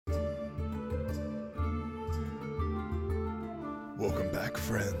Welcome back,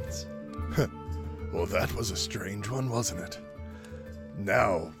 friends. Well, that was a strange one, wasn't it?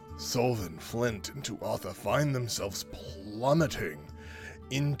 Now, Solvin, Flint, and Tuatha find themselves plummeting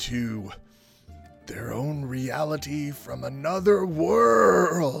into their own reality from another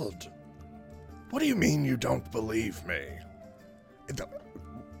world. What do you mean you don't believe me?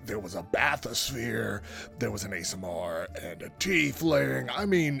 There was a bathysphere, there was an ASMR, and a tiefling. I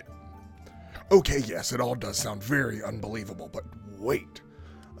mean, okay, yes, it all does sound very unbelievable, but wait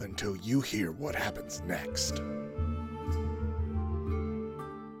until you hear what happens next.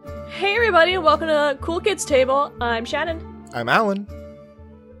 Hey everybody, welcome to Cool Kids Table. I'm Shannon. I'm Alan.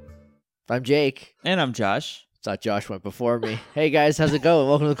 I'm Jake. And I'm Josh. Thought Josh went before me. Hey guys, how's it going?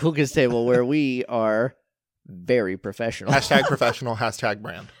 Welcome to the Cool Kids Table, where we are very professional. Hashtag professional, hashtag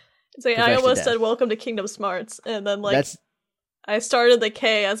brand. So yeah, I almost said welcome to Kingdom Smarts, and then I started the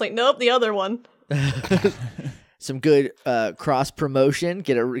K. I was like, nope, the other one. Some good cross promotion.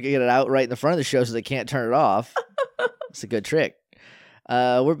 Get it out right in the front of the show so they can't turn it off. It's a good trick.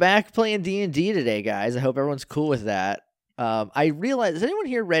 We're back playing D&D today, guys. I hope everyone's cool with that. I realize, has anyone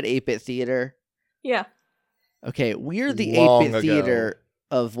here read 8-Bit Theater? Yeah. Okay, we're the Long 8-Bit ago. Theater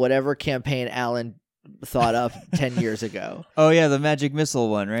of whatever campaign Alan thought up 10 years ago. Oh yeah, the magic missile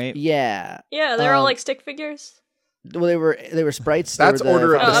one, right? Yeah. Yeah, they're all like stick figures. Well, they were sprites. That's they were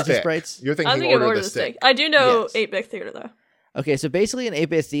Order of the fantasy Stick. sprites. You're I'm thinking thinking Order of the Stick. I do know Yes. 8-Bit Theater, though. Okay, so basically in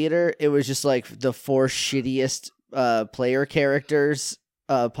 8-Bit Theater, it was just like the 4 shittiest player characters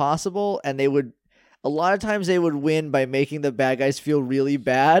possible, and a lot of times they would win by making the bad guys feel really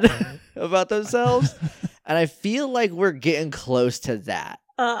bad about themselves, and I feel like we're getting close to that.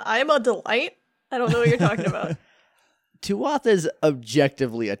 I'm a delight. I don't know what you're talking about. Tuatha is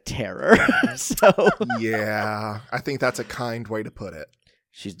objectively a terror, so Yeah, I think that's a kind way to put it.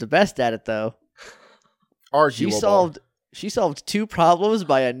 she's the best at it, though. Arguable. She solved 2 problems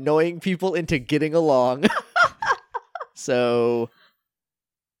by annoying people into getting along. So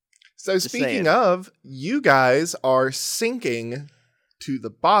Speaking saying. of, you guys are sinking to the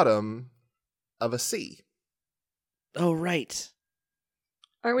bottom of a sea. oh right.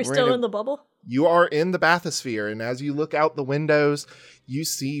 Are we We're still in a- in the bubble? You are in the bathysphere, and as you look out the windows, you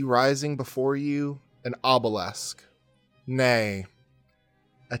see rising before you an obelisk. Nay,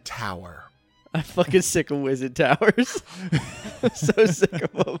 a tower. I'm fucking sick of wizard towers. I'm so sick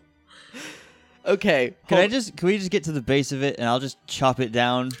of them. Okay. Can we just get to the base of it and I'll just chop it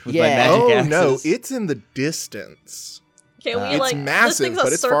down with Yeah. my magic Oh axes? no, it's in the distance. Can we It's this massive, thing's a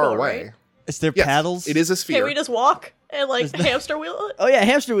but it's circle, far away. right? It's their Yes, paddles. it is a Can sphere. we just walk and hamster wheel it? Oh yeah,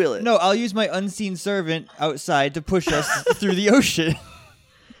 hamster wheel it. No, I'll use my unseen servant outside to push us through the ocean.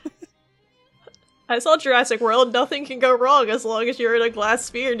 I saw Jurassic World. Nothing can go wrong as long as you're in a glass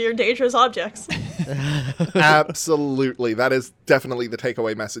sphere near dangerous objects. Absolutely. That is definitely the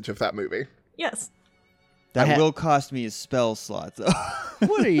takeaway message of that movie. Yes. That will cost me a spell slot, though.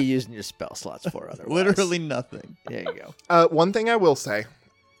 What are you using your spell slots for otherwise? Literally nothing. There you go. One thing I will say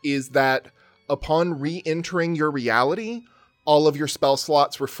is that upon re-entering your reality, all of your spell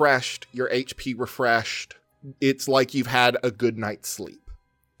slots refreshed, your HP refreshed. It's like you've had a good night's sleep.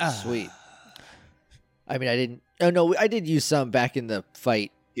 Sweet. I mean, I didn't. Oh no, I did use some back in the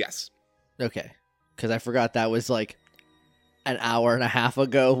fight. Yes. Okay, because I forgot that was like an hour and a half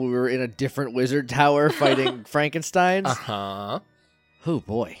ago. We were in a different wizard tower fighting Frankensteins. Uh-huh. Oh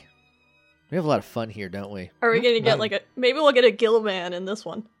boy, we have a lot of fun here, don't we? Are we going to get maybe we'll get a Gilman in this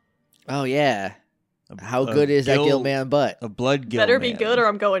one. Oh yeah. How A good is that gill- Gilman butt? A blood gill Better be man. good or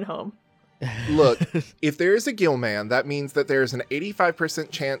I'm going home. Look, if there is a Gilman, that means that there is an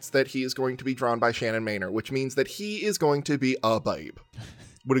 85% chance that he is going to be drawn by Shannon Maynor, which means that he is going to be a babe.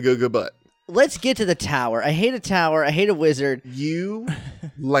 With a good butt. Let's get to the tower. I hate a tower. I hate a wizard. You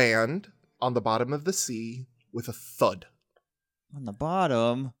land on the bottom of the sea with a thud. On the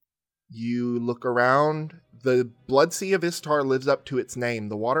bottom. You look around. The Blood Sea of Istar lives up to its name.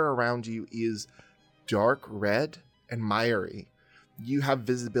 The water around you is dark red and miry. You have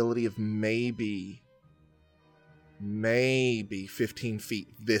visibility of maybe 15 feet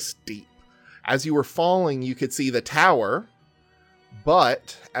this deep. As you were falling, you could see the tower,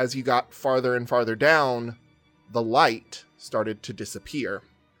 but as you got farther and farther down, the light started to disappear.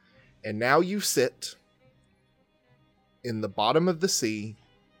 And now you sit in the bottom of the sea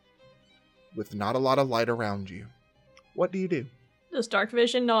with not a lot of light around you. What do you do? Does dark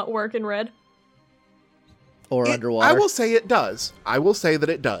vision not work in red? Or I underwater. will say it does. I will say that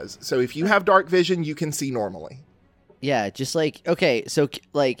it does. So if you have dark vision, you can see normally. Yeah, just like, okay, so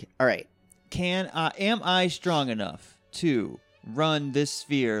like, all right. Am I strong enough to run this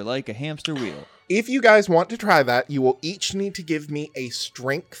sphere like a hamster wheel? If you guys want to try that, you will each need to give me a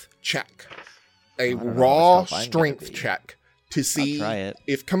strength check. A raw strength check to see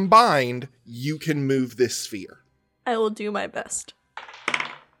if combined you can move this sphere. I will do my best.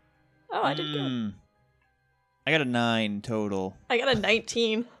 Oh, I did good. I got a 9 total. I got a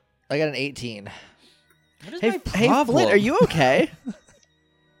 19. I got an 18. What is Hey, my problem? Flint, are you okay?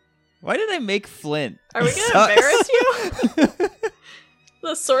 Why did I make Flint? Are we gonna embarrass you?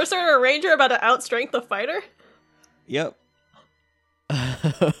 The sorcerer or ranger about to outstrength the fighter? Yep.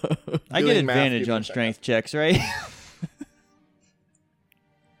 I get advantage on strength checks, right?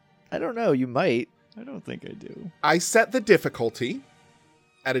 I don't know. You might. I don't think I do. I set the difficulty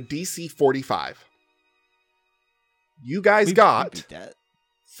at a DC 45. You guys got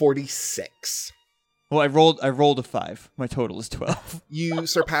 46. Well, I rolled a 5. My total is 12. You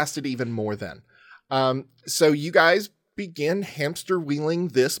surpassed it even more then. So you guys begin hamster wheeling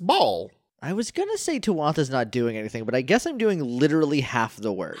this ball. I was going to say Tuatha's not doing anything, but I guess I'm doing literally half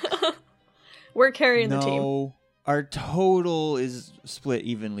the work. We're carrying the team. No, our total is split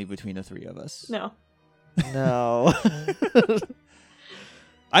evenly between the 3 of us. No. No.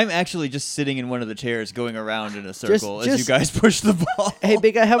 I'm actually just sitting in one of the chairs going around in a circle as you guys push the ball. Hey,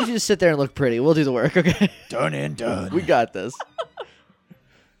 big guy, how about you just sit there and look pretty? We'll do the work, okay? Done and done. We got this.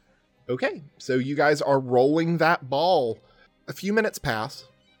 Okay, so you guys are rolling that ball. A few minutes pass,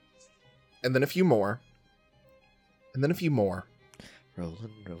 and then a few more, and then a few more.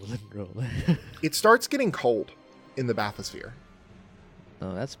 Rolling. It starts getting cold in the bathysphere.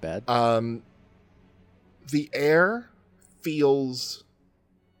 Oh, that's bad. The air feels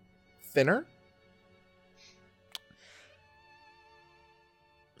thinner.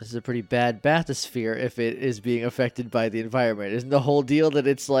 This is a pretty bad bathysphere if it is being affected by the environment. Isn't the whole deal that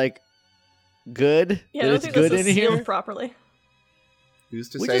it's like good? Yeah, that I don't it's think good this is in sealed here properly. Who's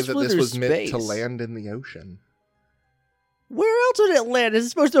to We say just that flew this through was meant to space. land in the ocean? Where else would it land? Is it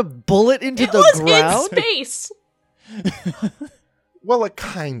supposed to bullet into It the was ground? in space. Well, a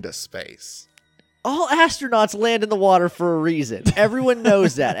kind of space. All astronauts land in the water for a reason. Everyone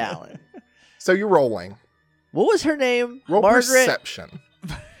knows that, Alan. So you're rolling. What was her name? Roll Margaret perception.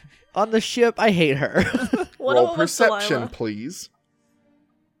 on the ship. I hate her. One Roll of them was perception, Delilah. please.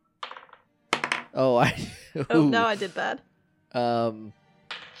 Oh, Oh, now I did bad.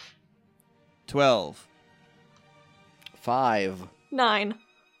 12. 5. 9.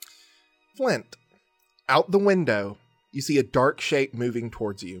 Flint, out the window, you see a dark shape moving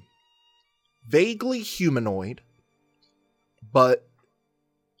towards you. Vaguely humanoid, but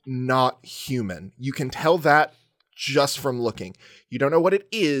not human. You can tell that just from looking. You don't know what it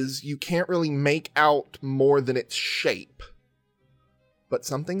is. You can't really make out more than its shape. But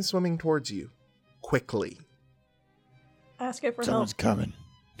something's swimming towards you. Quickly. Ask it for Someone's help. coming.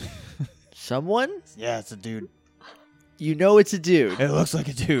 Someone? Yeah, it's a dude. You know it's a dude. It looks like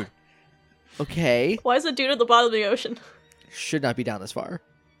a dude. Okay. Why is the dude at the bottom of the ocean? Should not be down this far.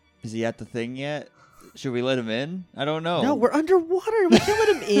 Is he at the thing yet? Should we let him in? I don't know. No, we're underwater. We can't let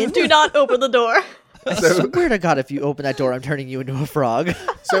him in. Do not open the door. I swear to God, if you open that door, I'm turning you into a frog.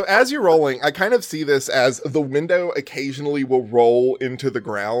 So as you're rolling, I kind of see this as the window occasionally will roll into the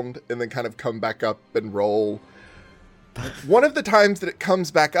ground and then kind of come back up and roll. One of the times that it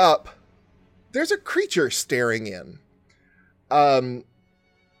comes back up, there's a creature staring in.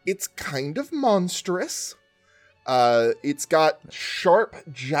 It's kind of monstrous. It's got sharp,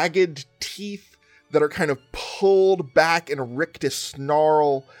 jagged teeth that are kind of pulled back in a rictus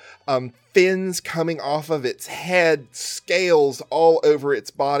snarl. Fins coming off of its head, scales all over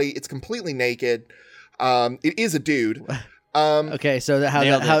its body. It's completely naked. It is a dude. Okay, so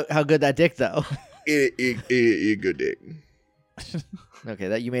how good that dick though? It good dick. Okay,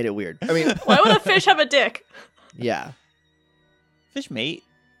 that you made it weird. I mean, Why would a fish have a dick? Yeah. Fish mate.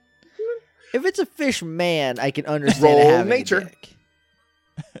 If it's a fish man, I can understand Roll it having nature. a dick.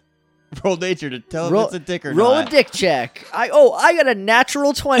 Roll nature to tell Roll- if it's a dick or Roll not. a dick check. I got a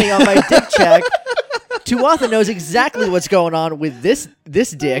natural 20 on my dick check. Tuatha knows exactly what's going on with this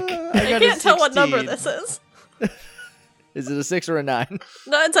dick. I got a can't tell what number 16. this is. Is it a 6 or a 9?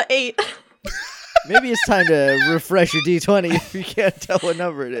 No, it's an 8. Maybe it's time to refresh your D20 if you can't tell what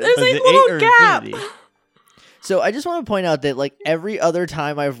number it is. There's Was a it little 8 or gap. infinity? So I just want to point out that like every other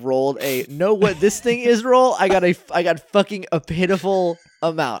time I've rolled a know what this thing is roll, I got fucking a pitiful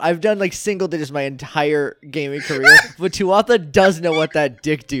amount. I've done like single digits my entire gaming career, but Tuatha does know what that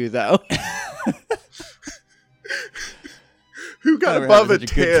dick do though. who got We're above a having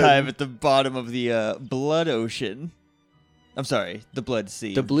such a good 10? time at the bottom of the blood ocean. I'm sorry, the Blood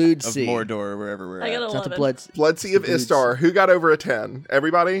Sea. The Blood of Sea. Mordor, or wherever we're I at. got It's not 11. the Blood Sea of Istar. Who got over a 10?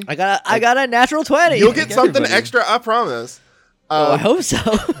 Everybody? I got a natural 20. You'll get something everybody. extra, I promise. I hope so.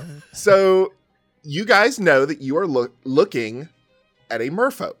 So, you guys know that you are looking at a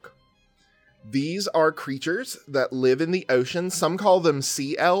merfolk. These are creatures that live in the ocean. Some call them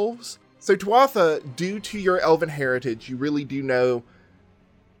sea elves. So, Tuatha, due to your elven heritage, you really do know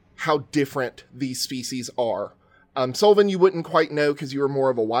how different these species are. Solvin, you wouldn't quite know because you were more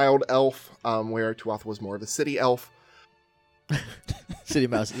of a wild elf, where Tuatha was more of a city elf. City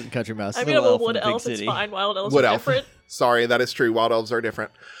mouse, country mouse. I mean, I'm a wood elf. It's fine. Wild elves are different. Sorry, that is true. Wild elves are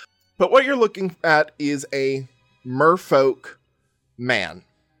different. But what you're looking at is a merfolk man.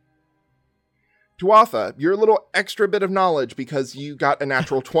 Tuatha, you're a little extra bit of knowledge because you got a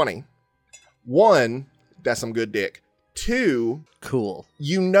natural 20. 1, that's some good dick. 2, cool.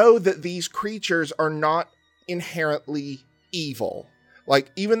 You know that these creatures are not inherently evil.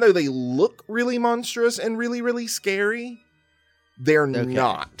 Like, even though they look really monstrous and really, really scary, they're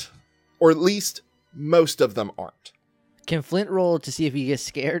not. Or at least most of them aren't. Can Flint roll to see if he gets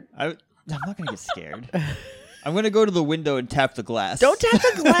scared? I'm not going to get scared. I'm going to go to the window and tap the glass. Don't tap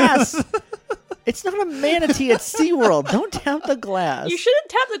the glass! It's not a manatee at SeaWorld. Don't tap the glass. You shouldn't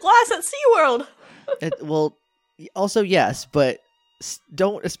tap the glass at SeaWorld. Well, also yes, but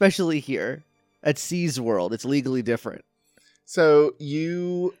don't, especially here. At Sea's World, it's legally different. So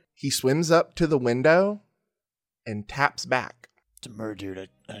he swims up to the window and taps back. It's a murder.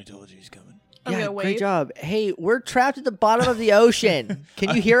 I told you he's coming. Yeah, great job. Hey, we're trapped at the bottom of the ocean.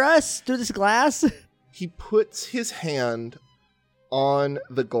 Can you hear us through this glass? He puts his hand on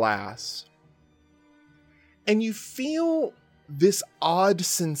the glass, and you feel this odd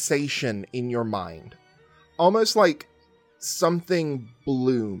sensation in your mind, almost like something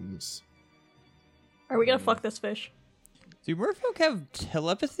blooms. Are we gonna fuck this fish? Do merfolk have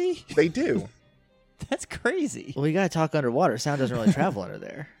telepathy? They do. That's crazy. Well, you gotta talk underwater. Sound doesn't really travel under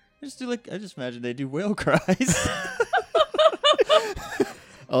there. I just imagine they do whale cries.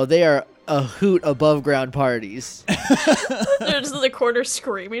 Oh, they are a hoot above ground parties. They're just in the corner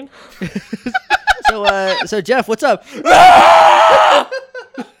screaming. So Jeff, what's up?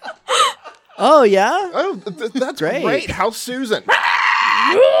 Oh yeah. Oh, that's great. How's Susan?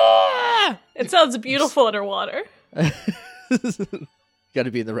 It sounds beautiful underwater. Got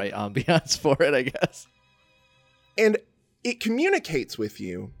to be in the right ambiance for it, I guess. And it communicates with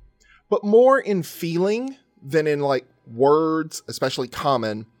you, but more in feeling than in like words, especially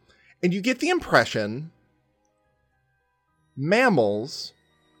common. And you get the impression mammals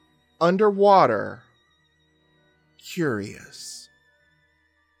underwater curious.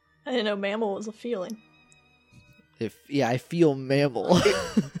 I didn't know mammal was a feeling. I feel mammal.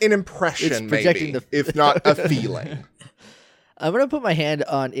 An impression, maybe, if not a feeling. I'm going to put my hand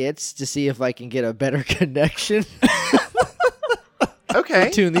on its to see if I can get a better connection.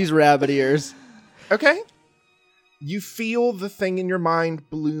 Okay. Tune these rabbit ears. Okay. You feel the thing in your mind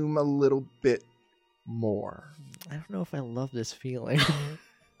bloom a little bit more. I don't know if I love this feeling.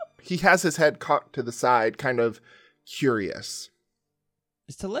 He has his head cocked to the side, kind of curious.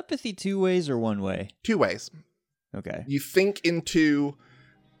 Is telepathy 2 ways or 1 way? 2 ways. Okay. You think into,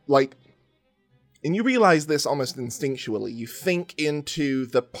 like, and you realize this almost instinctually. You think into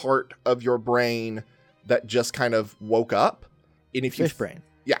the part of your brain that just kind of woke up. And if Fish brain.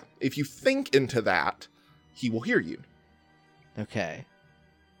 Yeah. If you think into that, he will hear you. Okay.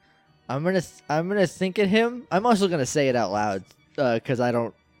 I'm gonna think at him. I'm also gonna say it out loud because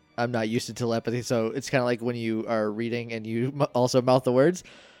I'm not used to telepathy. So it's kind of like when you are reading and you also mouth the words.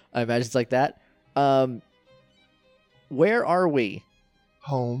 I imagine it's like that. Where are we?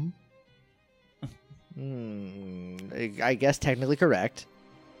 Home. I guess technically correct.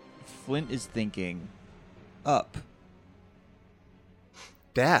 Flint is thinking up.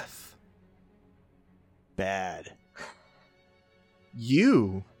 Death. Bad.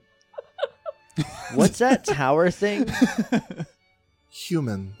 You. What's that tower thing?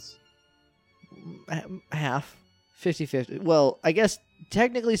 Humans. Half. 50-50. Well, I guess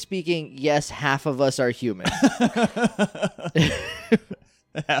technically speaking, yes, half of us are human.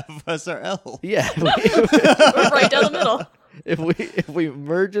 Half of us are elves. Yeah. We're right down the middle. If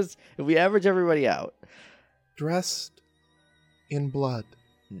we average everybody out. Dressed in blood.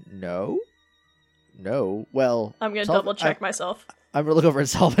 No. Well, I'm gonna double check myself. I'm gonna look over at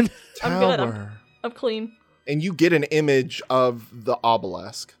Solvin. I'm good. I'm clean. And you get an image of the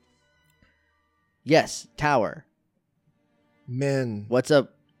obelisk. Yes, tower. Men. What's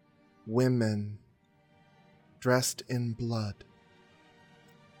up? Women. Dressed in blood.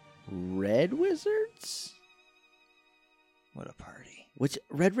 Red wizards? What a party. Which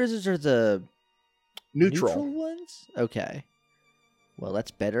red wizards are the neutral ones? Okay. Well,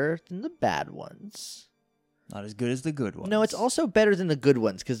 that's better than the bad ones. Not as good as the good ones. No, it's also better than the good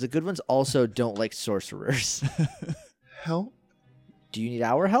ones, because the good ones also don't like sorcerers. Help? Do you need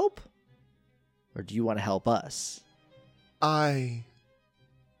our help? Or do you want to help us? There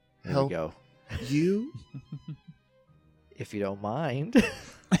we go. You? If you don't mind.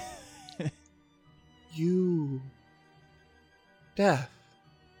 You. Death.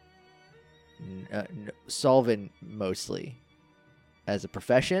 Solving mostly as a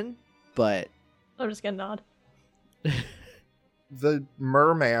profession, but I'm just gonna nod. The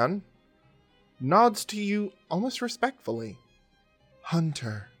merman nods to you almost respectfully.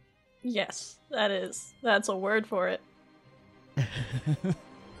 Hunter. Yes, that's a word for it.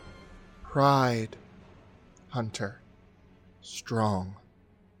 Pride. Hunter. Strong.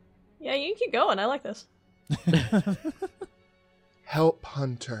 Yeah, you can keep going. I like this. Help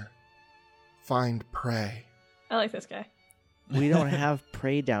Hunter. Find prey. I like this guy. We don't have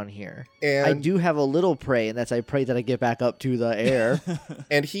prey down here. And I do have a little prey, and that's I pray that I get back up to the air.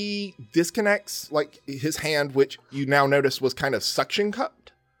 And he disconnects like his hand, which you now notice was kind of suction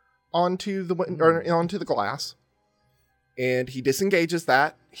cupped onto the glass. And he disengages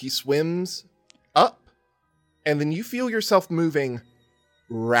that. He swims up, and then you feel yourself moving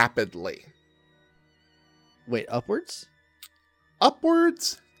rapidly. Wait, upwards?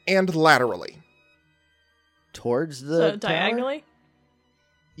 Upwards and laterally. Towards the tower? Diagonally?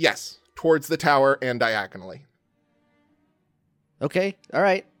 Yes, towards the tower and diagonally. Okay, all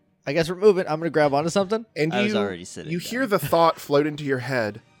right. I guess we're moving. I'm going to grab onto something. And I was already sitting you down. hear the thought float into your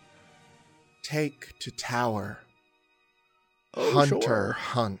head. Take to tower. Hunter, sure.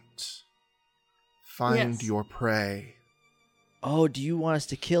 hunt. Find your prey. Oh, do you want us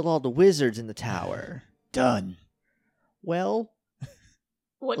to kill all the wizards in the tower? Done. Well,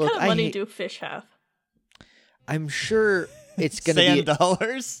 what kind of money do fish have? I'm sure it's going to be Sand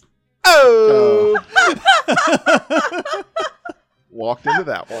dollars. Oh! Walked into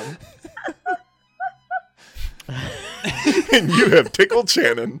that one. And you have tickled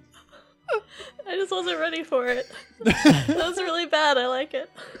Shannon. I just wasn't ready for it. That was really bad. I like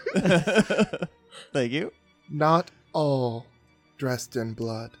it. Thank you. Not all dressed in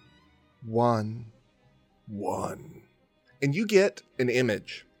blood. One. And you get an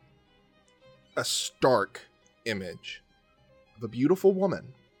image. A stark image of a beautiful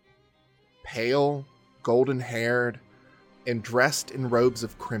woman. Pale, golden-haired, and dressed in robes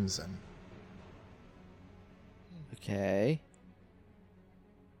of crimson. Okay.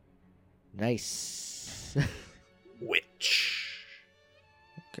 Nice. Witch.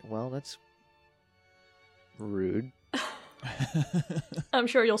 Okay, well, that's rude. I'm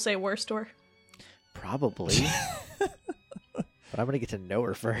sure you'll say worst door. Probably. But I'm going to get to know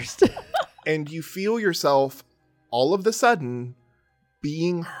her first. And you feel yourself, all of the sudden,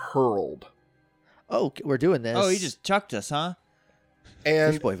 being hurled. Oh, we're doing this. Oh, he just chucked us, huh?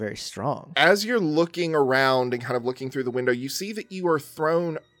 And Fish boy, very strong. as you're looking around and kind of looking through the window, you see that you are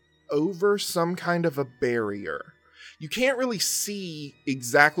thrown over some kind of a barrier. You can't really see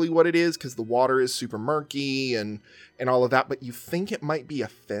exactly what it is because the water is super murky and all of that, but you think it might be a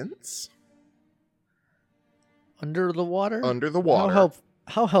fence? Under the water? Under the water.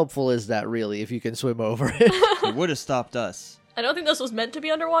 How helpful is that, really, if you can swim over it? It would have stopped us. I don't think this was meant to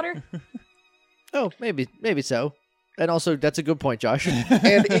be underwater. Oh, maybe so. And also, that's a good point, Josh.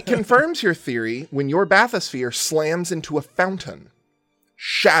 And it confirms your theory when your bathysphere slams into a fountain,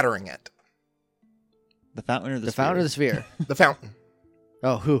 shattering it. The fountain or the The sphere? fountain or the sphere? The fountain.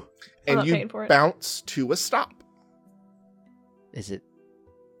 Oh, who? I'm And not you paying for it. bounce to a stop. Is it?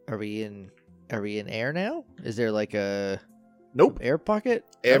 Are we in air now? Is there like a Nope. air pocket?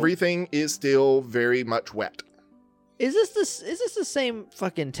 Everything is still very much wet. Is this the same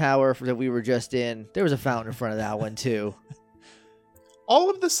fucking tower that we were just in? There was a fountain in front of that one too. All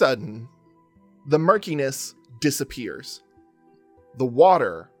of a sudden, the murkiness disappears. The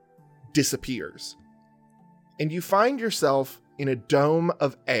water disappears. And you find yourself in a dome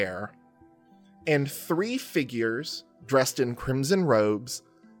of air, and 3 figures dressed in crimson robes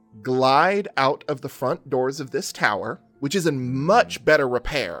glide out of the front doors of this tower, which is in much better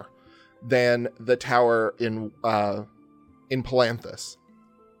repair than the tower in Palanthus.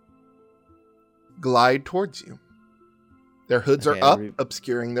 Glide towards you. Their hoods are up,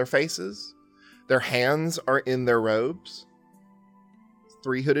 obscuring their faces. Their hands are in their robes.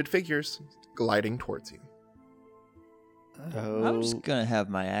 3 hooded figures gliding towards you. Oh. I'm just gonna have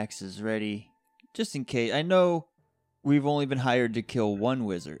my axes ready, just in case. I know we've only been hired to kill one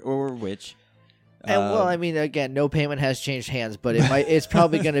wizard or witch, well, I mean, again, no payment has changed hands, but it's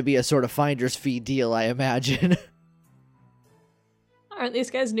probably going to be a sort of finder's fee deal, I imagine. Aren't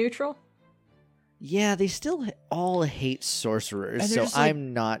these guys neutral? Yeah, they still all hate sorcerers, so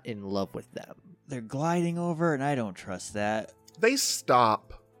I'm not in love with them. They're gliding over, and I don't trust that. They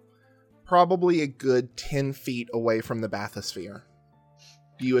stop probably a good 10 feet away from the bathysphere.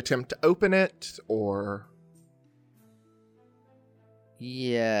 Do you attempt to open it, or...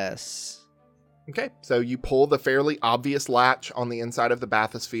 Yes. Okay, so you pull the fairly obvious latch on the inside of the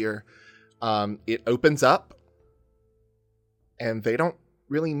bathysphere. It opens up, and they don't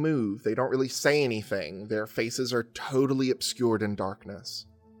really move. They don't really say anything. Their faces are totally obscured in darkness.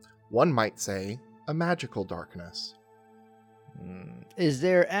 One might say a magical darkness. Is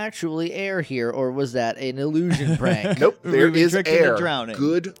there actually air here, or was that an illusion prank? Nope, there is air. Drowning.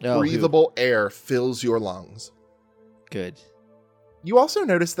 Good, breathable air fills your lungs. Good. You also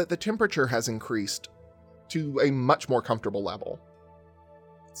notice that the temperature has increased to a much more comfortable level.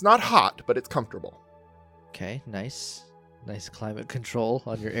 It's not hot, but it's comfortable. Okay, nice. Nice climate control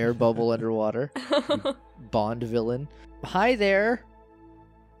on your air bubble underwater. Bond villain. Hi there.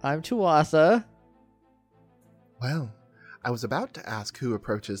 I'm Tuatha. Well, I was about to ask who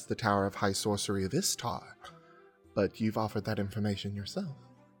approaches the Tower of High Sorcery of Istar, but you've offered that information yourself.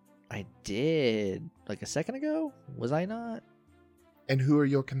 I did. Like a second ago? Was I not? And who are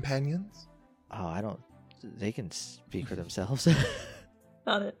your companions? Oh, I don't... They can speak for themselves.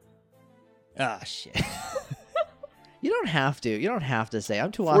 Got it. Ah, shit. You don't have to. You don't have to say.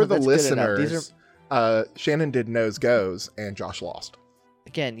 I'm Tuatha. For the That's listeners, These are... Shannon did nose goes, and Josh lost.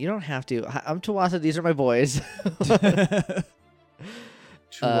 Again, you don't have to. I'm Tuatha. These are my boys.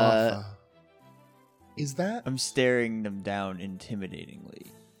 Tuatha. Is that... I'm staring them down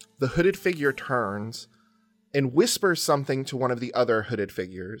intimidatingly. The hooded figure turns and whispers something to one of the other hooded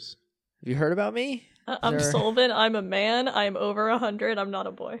figures. Have you heard about me? I'm Solvin. I'm a man. I'm over 100. I'm not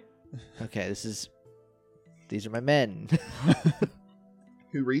a boy. Okay, these are my men.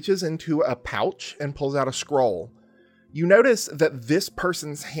 Who reaches into a pouch and pulls out a scroll. You notice that this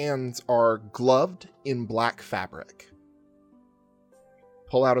person's hands are gloved in black fabric.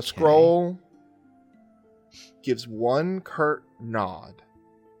 Pull out a scroll. Gives one curt nod.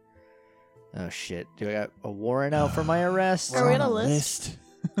 Oh shit. Do I got a warrant out for my arrest? Are we on a list?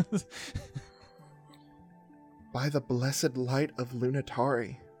 By the blessed light of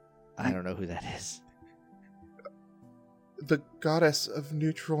Lunatari. I don't know who that is. The goddess of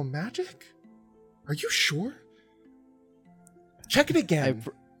neutral magic? Are you sure? Check it again.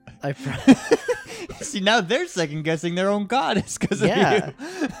 See, now they're second guessing their own goddess because of you.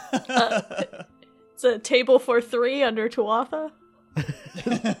 It's a table for 3 under Tuatha.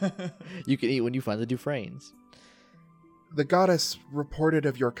 You can eat when you find the Dufresnes. The goddess reported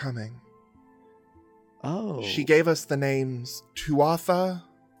of your coming. Oh. She gave us the names Tuatha,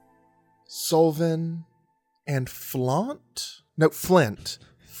 Solvin, and Flaunt? No, Flint.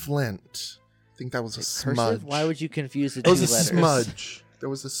 Flint. I think that was a smudge. Cursive? Why would you confuse the two letters? It was a smudge. There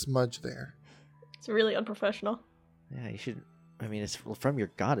was a smudge there. It's really unprofessional. Yeah, you should... I mean, it's from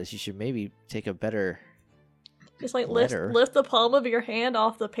your goddess. You should maybe take a better... Just like lift the palm of your hand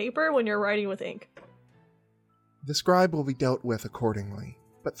off the paper when you're writing with ink. The scribe will be dealt with accordingly,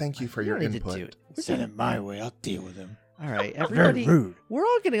 but thank you for your input. Send him my way. I'll deal with him. All right, everybody. Very rude. We're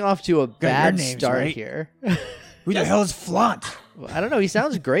all getting off to a bad start here. Who the hell is Flaunt? Well, I don't know. He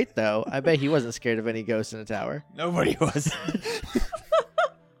sounds great, though. I bet he wasn't scared of any ghosts in the tower. Nobody was.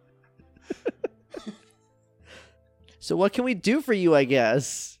 So what can we do for you, I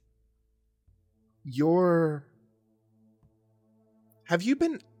guess? Have you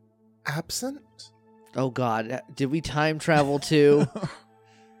been absent? Oh, God. Did we time travel to...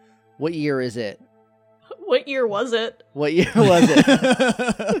 What year is it? What year was it? What year was it?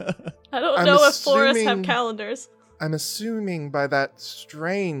 I don't know if forests have calendars. I'm assuming by that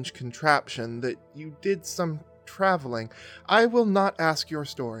strange contraption that you did some traveling. I will not ask your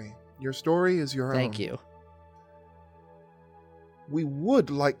story. Your story is your own. Thank you. We would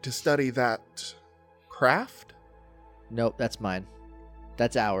like to study that craft. Nope, that's mine.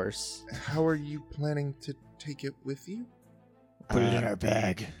 That's ours. How are you planning to take it with you? Put it in our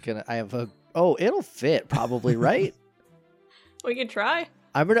bag. It'll fit probably, right? We can try.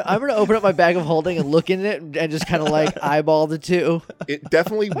 I'm gonna open up my bag of holding and look in it and just kind of like eyeball the two. It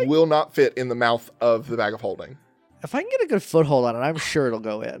definitely will not fit in the mouth of the bag of holding. If I can get a good foothold on it, I'm sure it'll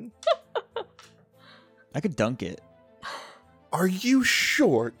go in. I could dunk it. Are you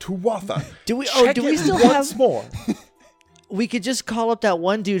sure, Tuatha? Do we still once have more? We could just call up that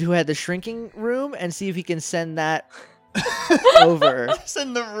one dude who had the shrinking room and see if he can send that over.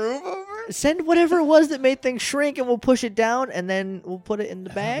 Send the room over? Send whatever it was that made things shrink, and we'll push it down, and then we'll put it in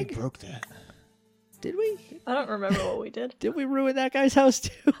the bag. We broke that. Did we? I don't remember what we did. Did we ruin that guy's house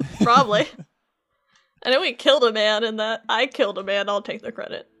too? Probably. I know we killed a man, and that I killed a man. I'll take the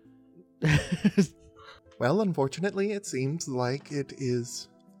credit. Well, unfortunately, it seems like it is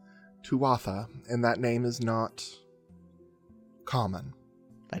Tuatha, and that name is not common.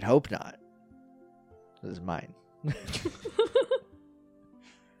 I'd hope not. This is mine.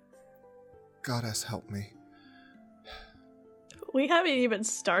 Goddess help me. We haven't even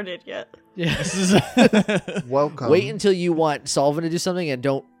started yet. Yes. Welcome. Wait until you want Solvin to do something and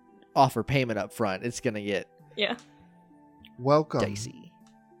don't offer payment up front. It's going to get Welcome dicey.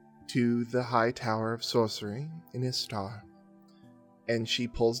 To the High Tower of Sorcery in Istar. And she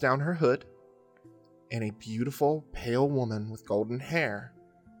pulls down her hood, and a beautiful, pale woman with golden hair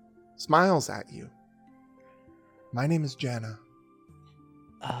smiles at you. My name is Janna.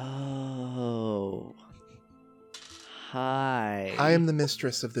 Oh. Hi. I am the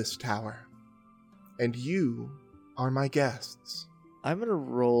mistress of this tower, and you are my guests. I'm going to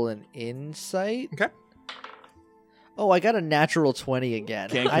roll an insight. Okay. Oh, I got a natural 20 again.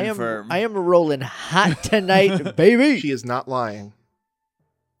 Can't confirm. I am rolling hot tonight, baby. She is not lying.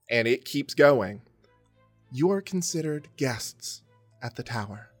 And it keeps going. You are considered guests at the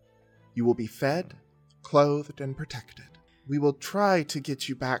tower. You will be fed, clothed, and protected. We will try to get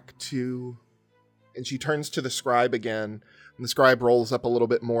you back to... And she turns to the scribe again, and the scribe rolls up a little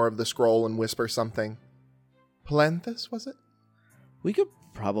bit more of the scroll and whispers something. Palanthus, was it? We could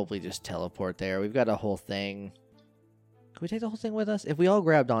probably just teleport there. We've got a whole thing. Can we take the whole thing with us? If we all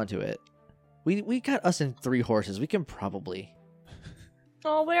grabbed onto it. We got us in 3 horses. We can probably...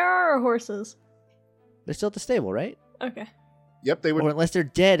 Oh, where are our horses? They're still at the stable, right? Okay. Yep, they would... Or unless they're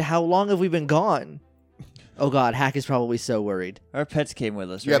dead, how long have we been gone? Oh god, Hack is probably so worried. Our pets came with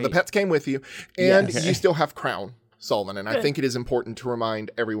us, right? Yeah, the pets came with you. And Yes. you still have Crown, Solvin, and I Good. think it is important to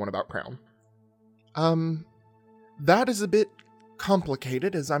remind everyone about Crown. That is a bit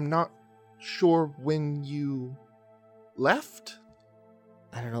complicated, as I'm not sure when you left.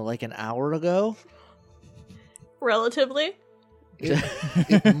 I don't know, like an hour ago? Relatively.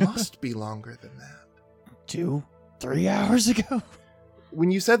 It must be longer than that. 2-3 hours ago. When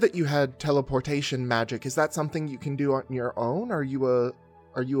you said that you had teleportation magic, is that something you can do on your own? Are you a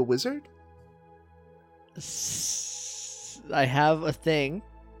wizard? I have a thing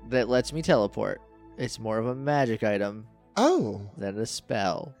that lets me teleport. It's more of a magic item Oh. than a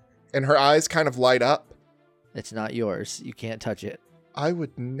spell. And her eyes kind of light up. It's not yours. You can't touch it. I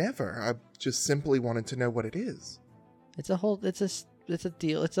would never. I just simply wanted to know what it is. It's a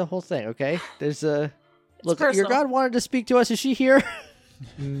deal. It's a whole thing, okay? There's a... Look, personal. your god wanted to speak to us. Is she here?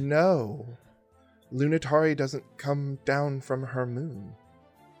 No. Lunatari doesn't come down from her moon.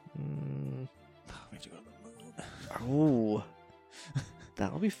 Ooh.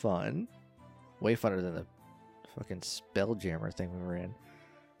 That'll be fun. Way funner than the fucking Spelljammer thing we were in.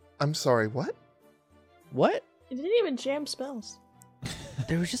 I'm sorry, what? What? He didn't even jam spells.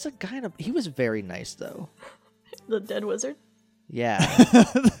 There was just a guy in a... He was very nice, though. The dead wizard? Yeah.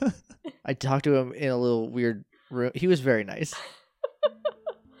 I talked to him in a little weird room. He was very nice.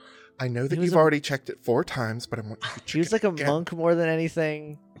 I know that He was you've already checked it 4 times, but I want you to check He was it like a again. monk more than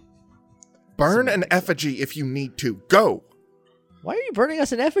anything. Burn an effigy if you need to. Go! Why are you burning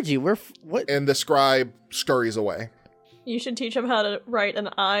us in effigy? What? And the scribe scurries away. You should teach him how to write an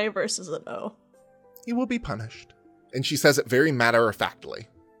I versus an O. He will be punished. And she says it very matter-of-factly.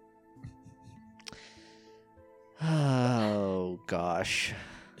 Oh, gosh.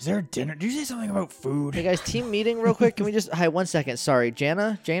 Is there dinner? Did you say something about food? Hey, guys, team meeting real quick. Can we just... Hi, 1 second. Sorry.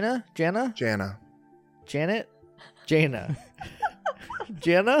 Jana? Janna. Janet? Jana.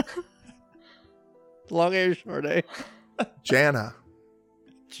 Jana? Long A or short A? Janna.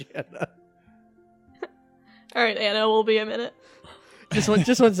 Jana. All right, Anna, we'll be a minute. Just one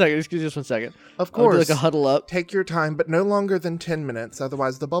second. Excuse me, just 1 second. Of I'll do course. like a huddle up. Take your time, but no longer than 10 minutes,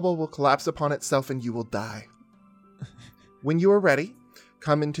 otherwise the bubble will collapse upon itself and you will die. When you are ready,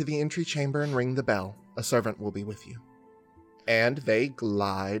 come into the entry chamber and ring the bell. A servant will be with you. And they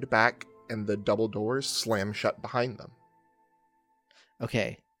glide back, and the double doors slam shut behind them.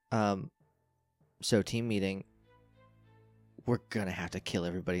 Okay. So team meeting. We're gonna have to kill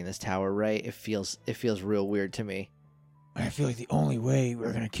everybody in this tower, right? It feels real weird to me. I feel like the only way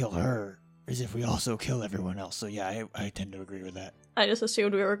we're gonna kill her is if we also kill everyone else. So yeah, I tend to agree with that. I just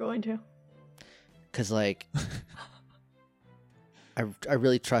assumed we were going to. Cause like, I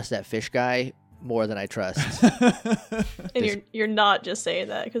really trust that fish guy more than I trust. And you're not just saying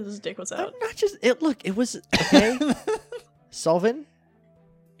that because his dick was I'm out. not just it. Look, it was okay. Solvin,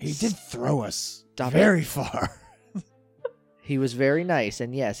 He did throw us very far. He was very nice,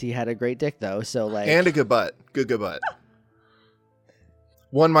 and yes, he had a great dick though. So like, and a good butt. Good butt.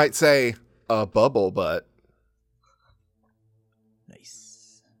 One might say a bubble butt.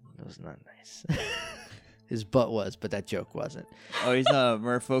 Nice. That was not nice. His butt was, but that joke wasn't. Oh, he's not a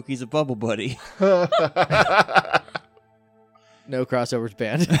merfolk. He's a bubble buddy. No crossovers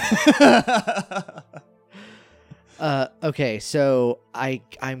banned. Okay, so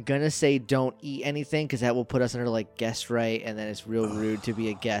I'm gonna say don't eat anything because that will put us under like guest right, and then it's real rude to be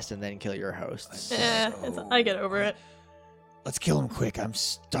a guest and then kill your hosts. I get over it. Let's kill him quick. I'm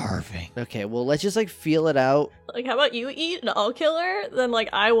starving. Okay, well let's just like feel it out. Like, how about you eat and I'll kill her? Then like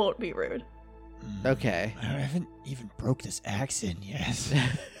I won't be rude. Okay. I haven't even broke this axe in yet.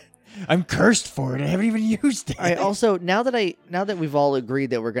 I'm cursed for it. I haven't even used it. All right, also, now that we've all agreed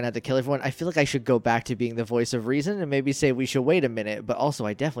that we're going to have to kill everyone, I feel like I should go back to being the voice of reason and maybe say we should wait a minute, but also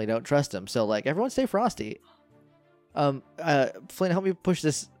I definitely don't trust him. So, like, everyone stay frosty. Flynn, help me push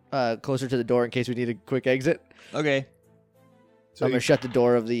this closer to the door in case we need a quick exit. Okay. So I'm going to shut the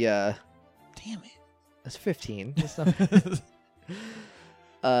door of the... Damn it. That's 15. That's not...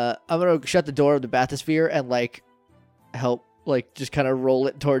 I'm going to shut the door of the bathysphere and, like, help... like just kind of roll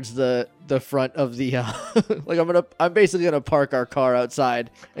it towards the front of the like I'm basically gonna park our car outside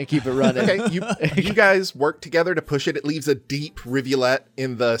and keep it running. Okay, you guys work together to push it. It leaves a deep rivulet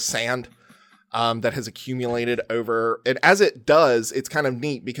in the sand that has accumulated over, and as it does, it's kind of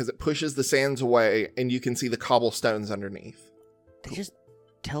neat because it pushes the sands away and you can see the cobblestones underneath. They just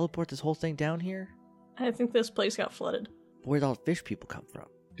teleport this whole thing down here? I think this place got flooded. Where'd all the fish people come from?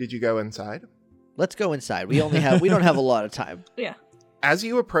 Did you go inside? Let's go inside. We don't have a lot of time. Yeah. As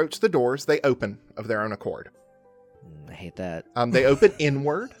you approach the doors, they open of their own accord. I hate that. They open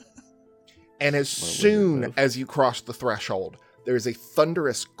inward, and as soon as you cross the threshold, there's a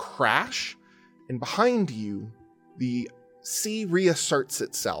thunderous crash, and behind you, the sea reasserts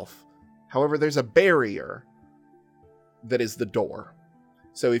itself. However, there's a barrier that is the door.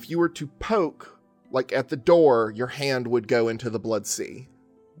 So if you were to poke, like at the door, your hand would go into the blood sea.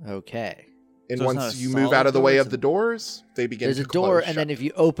 Okay. And so once you move out of the way of the doors, they begin to close. There's a door, and then if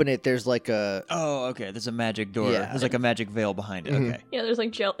you open it, there's like a... Oh, okay. There's a magic door. Yeah. There's like a magic veil behind it. Mm-hmm. Okay. Yeah, there's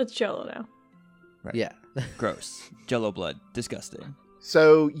like it's Jello now. Right. Yeah. Gross. Jello blood. Disgusting.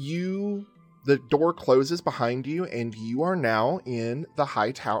 So the door closes behind you, and you are now in the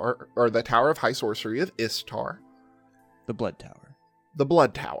high tower, or the Tower of High Sorcery of Istar. The Blood Tower. The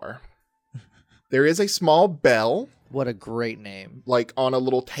Blood Tower. There is a small bell. What a great name. Like on a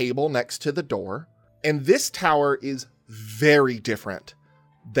little table next to the door. And this tower is very different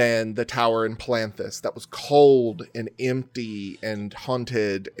than the tower in Palanthas that was cold and empty and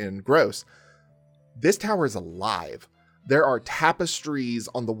haunted and gross. This tower is alive. There are tapestries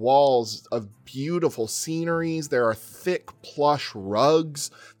on the walls of beautiful sceneries. There are thick plush rugs.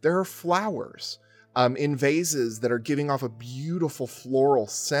 There are flowers in vases that are giving off a beautiful floral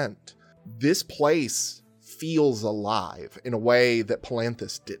scent. This place feels alive in a way that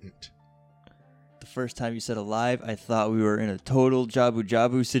Palanthas didn't. The first time you said alive, I thought we were in a total Jabu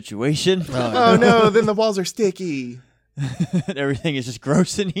Jabu situation. Oh no, then the walls are sticky. Everything is just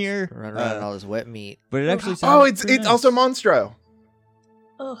gross in here. Run around in all this wet meat. But it actually sounds it's nice. also Monstro.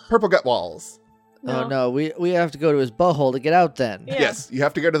 Ugh. Purple gut walls. No. Oh no, we have to go to his butthole to get out then. Yeah. Yes, you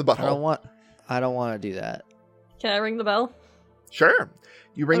have to go to the butthole. I don't want to do that. Can I ring the bell? Sure.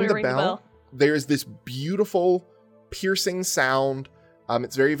 You ring the ring the bell. bell. There's this beautiful, piercing sound.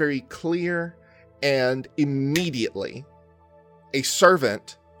 It's very, very clear. And immediately, a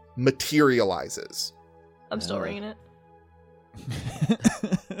servant materializes. I'm still ringing it.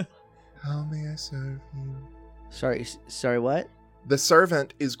 How may I serve you? Sorry, what? The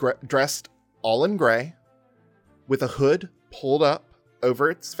servant is dressed all in gray, with a hood pulled up over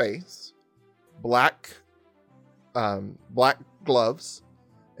its face, black gloves,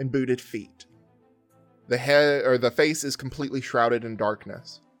 and booted feet. The head or the face is completely shrouded in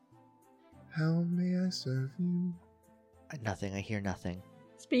darkness. How may I serve you? Nothing. I hear nothing.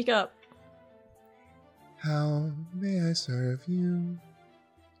 Speak up. How may I serve you?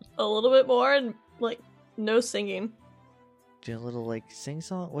 A little bit more and like no singing. Do a little like sing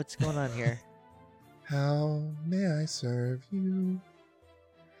song. What's going on here? How may I serve you?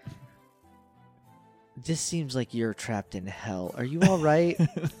 This seems like you're trapped in hell. Are you all right?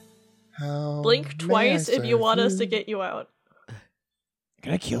 How Blink twice if you want us to get you out.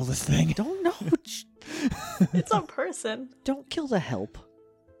 Can I kill this thing? Don't know. It's a person. Don't kill the help.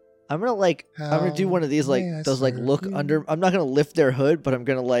 I'm gonna do one of these like those like look under. I'm not gonna lift their hood, but I'm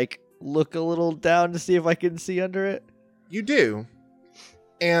gonna like look a little down to see if I can see under it. You do.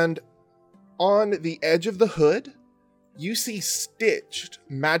 And on the edge of the hood, you see stitched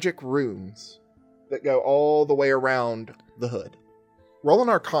magic runes that go all the way around the hood. Roll an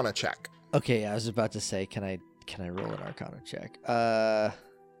Arcana check. Okay, I was about to say, can I roll an Arcana check?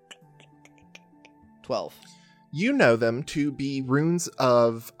 12. You know them to be runes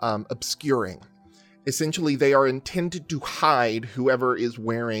of obscuring. Essentially, they are intended to hide whoever is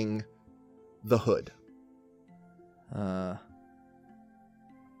wearing the hood. I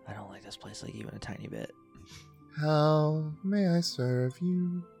don't like this place like even a tiny bit. How may I serve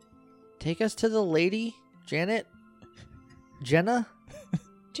you? Take us to the lady, Janet? Jenna?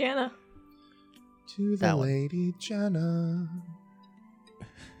 Jana. To the lady Jenna.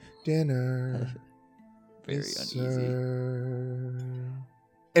 Dinner. Very uneasy.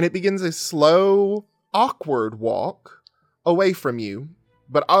 And it begins a slow, awkward walk away from you,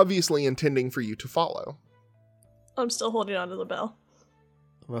 but obviously intending for you to follow. I'm still holding onto the bell.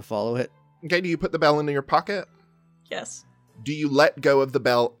 I'm gonna follow it. Okay, do you put the bell into your pocket? Yes. Do you let go of the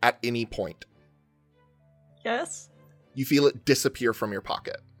bell at any point? Yes. You feel it disappear from your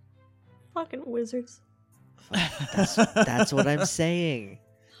pocket. Fucking wizards. That's what I'm saying.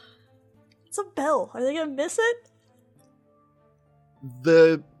 It's a bell. Are they gonna miss it?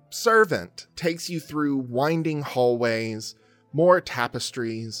 The servant takes you through winding hallways, more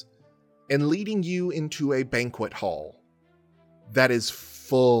tapestries, and leading you into a banquet hall that is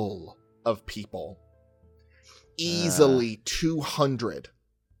full of people. Easily 200.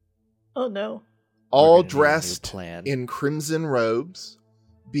 Oh no. All dressed in crimson robes,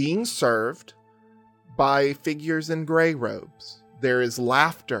 being served by figures in gray robes. There is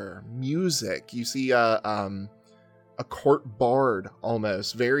laughter, music. You see a court bard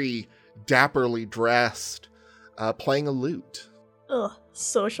almost, very dapperly dressed, playing a lute. Ugh,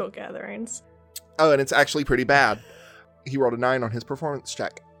 social gatherings. Oh, and it's actually pretty bad. He rolled a 9 on his performance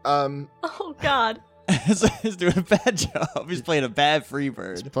check. Oh God. He's doing a bad job. He's playing a bad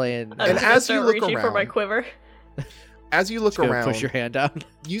Freebird. He's playing. I'm just as you look reaching around, for my quiver. As you look around, push your hand down.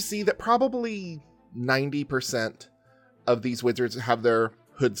 You see that probably 90% of these wizards have their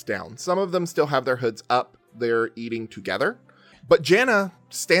hoods down. Some of them still have their hoods up. They're eating together. But Jana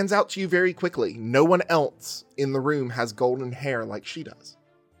stands out to you very quickly. No one else in the room has golden hair like she does.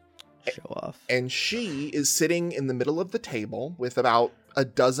 Show off. And she is sitting in the middle of the table with about a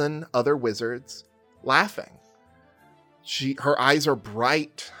dozen other wizards laughing. Her eyes are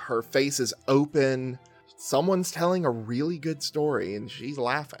bright. Her face is open. Someone's telling a really good story and she's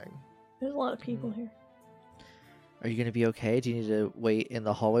laughing. There's a lot of people here. Are you going to be okay? Do you need to wait in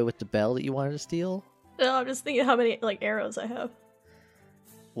the hallway with the bell that you wanted to steal? No, I'm just thinking how many arrows I have.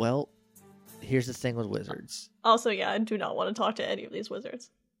 Well, here's the thing with wizards. Also, yeah, I do not want to talk to any of these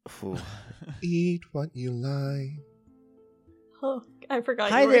wizards. Eat what you like. Oh, I forgot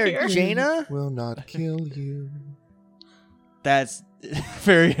Hi you were there, here. Jaina. Will not kill you. That's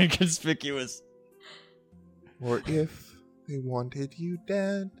very inconspicuous. Or if they wanted you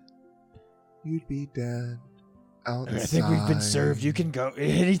dead, you'd be dead outside. I think we've been served. You can go.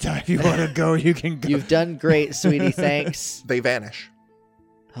 Anytime you want to go, you can go. You've done great, sweetie. Thanks. They vanish.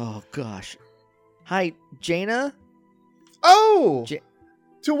 Oh, gosh. Hi, Jaina? Oh!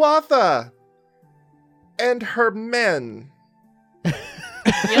 Tuatha! And her men.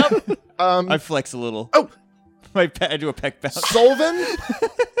 Yep. I flex a little. Oh! I do a peck bounce.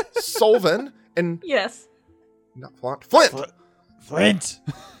 Solvin, and... Yes. Not Flint. Flint!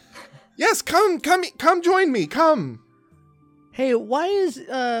 Yes, come join me, come. Hey, why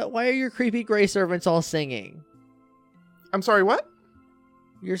are your creepy gray servants all singing? I'm sorry, what?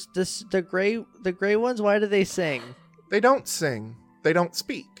 The gray ones, why do they sing? They don't sing. They don't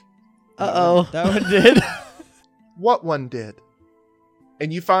speak. Uh-oh. That one did. What one did?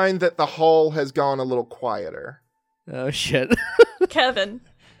 And you find that the hall has gone a little quieter. Oh, shit. Kevin.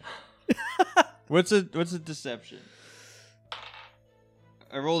 What's a deception?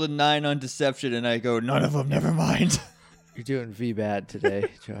 I rolled a 9 on deception and I go, none of them, never mind. You're doing V-bad today,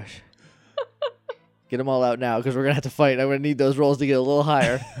 Josh. Get them all out now, because we're going to have to fight. I'm going to need those rolls to get a little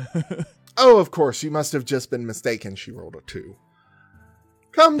higher. Oh, of course, you must have just been mistaken. She rolled a 2.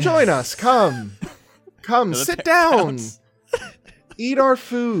 Come join us, come. Come, sit down. Eat our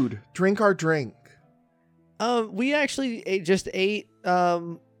food, drink our drink. We actually just ate,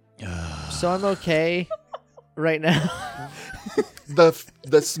 so I'm okay right now.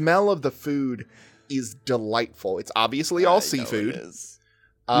 The smell of the food is delightful. It's obviously all seafood.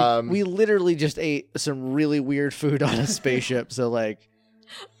 We literally just ate some really weird food on a spaceship, so like...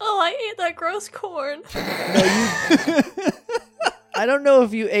 Oh, I ate that gross corn. I don't know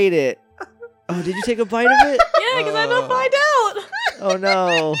if you ate it. Oh, did you take a bite of it? Yeah, because I had to find out. Oh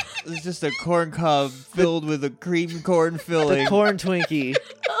no. It's just a corn cob filled with a cream corn filling. The corn Twinkie.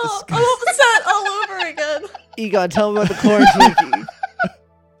 Oh, I'm upset all over again. Egon, tell me about the corn Twinkie.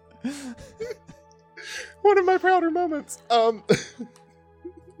 One of my prouder moments.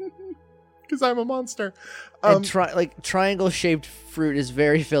 Because I'm a monster. And triangle-shaped fruit is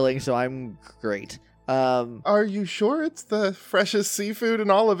very filling, so I'm great. Are you sure it's the freshest seafood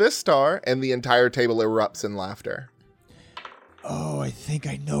in all of Istar? And the entire table erupts in laughter. Oh, I think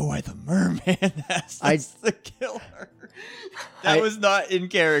I know why the merman asked us to kill her. That was not in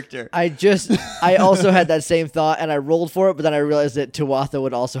character. I also had that same thought, and I rolled for it, but then I realized that Tuatha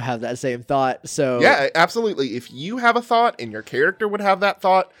would also have that same thought, so... Yeah, absolutely. If you have a thought, and your character would have that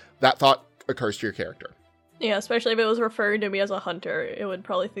thought occurs to your character. Yeah, especially if it was referring to me as a hunter, it would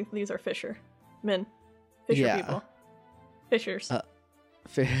probably think these are fishermen. Fisher people. Fishers.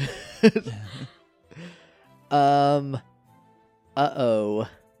 Uh-oh.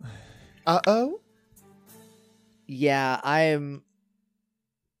 Uh-oh? Yeah, I'm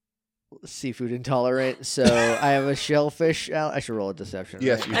seafood intolerant, so I have a shellfish. I should roll a deception.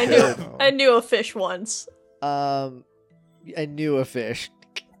 Yes, right? you should. I knew a fish once. I knew a fish.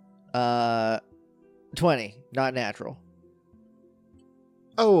 20, not natural.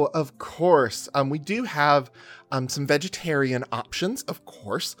 Oh, of course. We do have some vegetarian options, of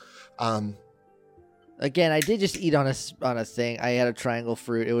course. Again, I did just eat on a thing. I had a triangle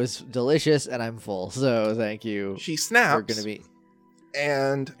fruit. It was delicious, and I'm full. So thank you. She snaps. We're gonna be.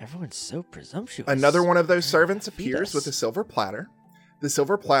 And everyone's so presumptuous. Another one of those servants appears with a silver platter. The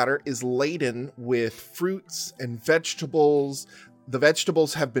silver platter is laden with fruits and vegetables. The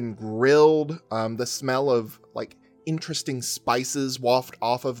vegetables have been grilled. The smell of like interesting spices waft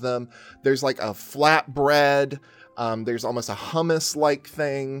off of them. There's like a flatbread. There's almost a hummus-like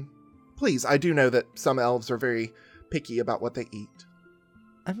thing. Please, I do know that some elves are very picky about what they eat.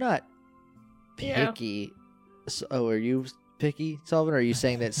 I'm not picky. Yeah. Are you picky, Sullivan? Or are you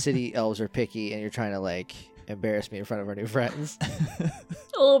saying that city elves are picky and you're trying to like embarrass me in front of our new friends?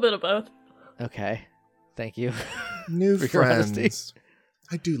 A little bit of both. Okay. Thank you. New friends.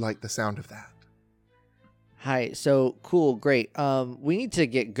 I do like the sound of that. Hi. So cool. Great. We need to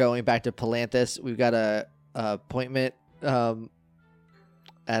get going back to Palanthas. We've got a appointment at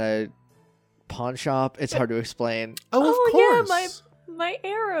a pawn shop. It's hard to explain. Oh, of course. Yeah, my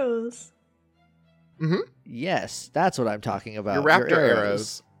arrows. Mm-hmm. Yes, that's what I'm talking about. Your raptor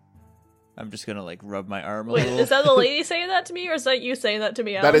arrows. I'm just gonna like rub my arm a Wait, little. Is that the lady saying that to me, or is that you saying that to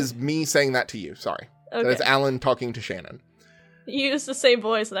me, Alan? That is me saying that to you. Sorry. Okay. That is Alan talking to Shannon. You used the same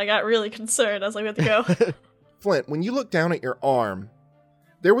voice, and I got really concerned. I was like, we have to go. Flint, when you look down at your arm,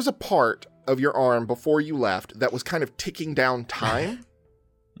 there was a part of your arm before you left that was kind of ticking down time.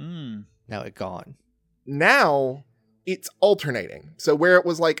 Now it's gone. Now it's alternating. So where it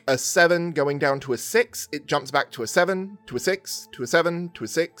was like a 7 going down to a 6, it jumps back to a 7, to a 6, to a 7, to a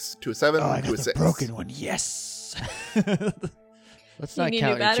 6, to a 7, to a 6. I got the broken one. Yes. Let's not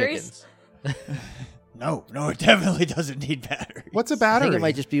count your chickens. No, it definitely doesn't need batteries. What's a battery? I think it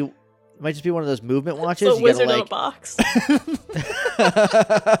might just be one of those movement watches. It's a wizard in a box.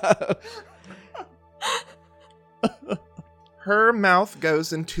 Her mouth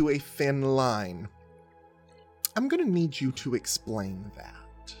goes into a thin line. I'm going to need you to explain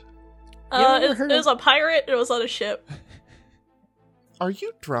that. It was a pirate. It was on a ship. Are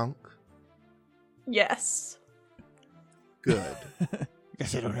you drunk? Yes. Good.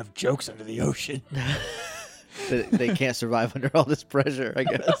 Guess they don't have jokes under the ocean. They can't survive under all this pressure, I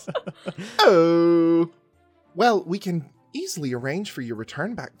guess. Oh. Well, we can easily arrange for your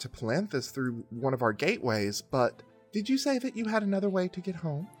return back to Palanthas through one of our gateways, but did you say that you had another way to get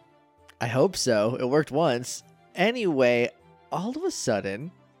home? I hope so. It worked once. Anyway, all of a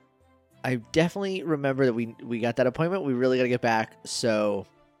sudden, I definitely remember that we got that appointment. We really got to get back, so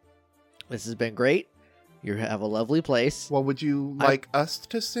this has been great. You have a lovely place. Well, would you like us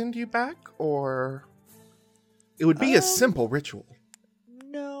to send you back, or it would be a simple ritual?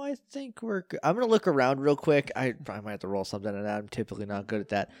 No, I think we're good. I'm gonna look around real quick. I might have to roll something, and I'm typically not good at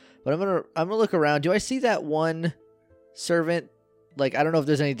that. But I'm gonna look around. Do I see that one servant? Like, I don't know if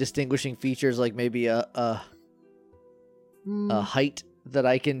there's any distinguishing features, like maybe a height that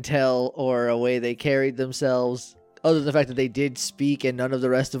I can tell, or a way they carried themselves, other than the fact that they did speak and none of the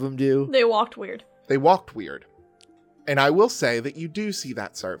rest of them do. They walked weird. They walked weird. And I will say that you do see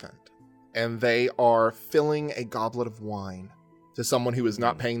that servant. And they are filling a goblet of wine to someone who is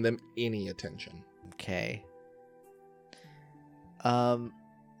not paying them any attention. Okay.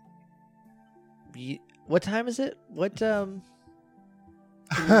 What time is it? What,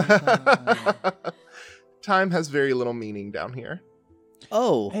 Time has very little meaning down here.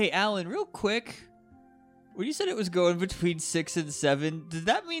 Oh. Hey, Alan, real quick. When you said it was going between 6 and 7, did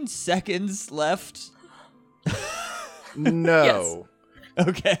that mean seconds left? No.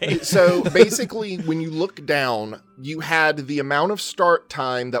 Okay. So basically, when you look down, you had the amount of start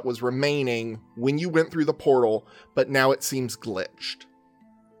time that was remaining when you went through the portal, but now it seems glitched.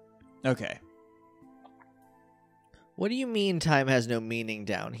 Okay. What do you mean time has no meaning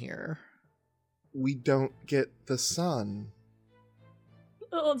down here? We don't get the sun.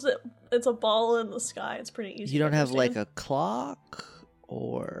 Oh, it's a ball in the sky. It's pretty easy. You don't to have like understand. a clock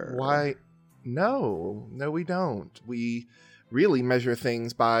or Why? No, we don't. We really measure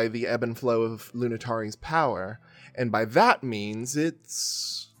things by the ebb and flow of Lunatari's power, and by that means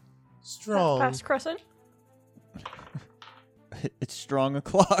it's strong. Past Crescent? It's strong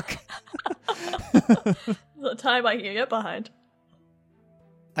o'clock. The time I can get behind.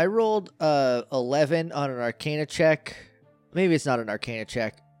 I rolled 11 on an Arcana check. Maybe it's not an Arcana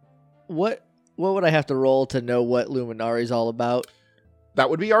check. What would I have to roll to know what Luminari's all about? That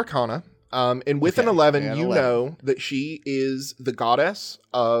would be Arcana. And with Okay, an 11, I got you 11. know that she is the goddess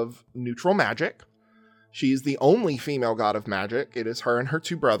of neutral magic. She's the only female god of magic. It is her and her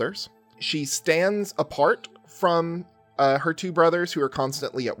two brothers. She stands apart from her two brothers who are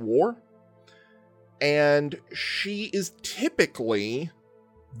constantly at war. And she is typically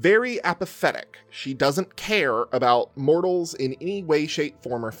very apathetic. She doesn't care about mortals in any way, shape,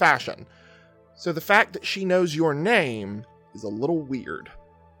 form, or fashion. So the fact that she knows your name is a little weird.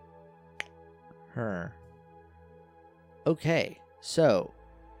 Her. Okay, so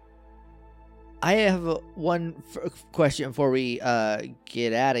I have one question before we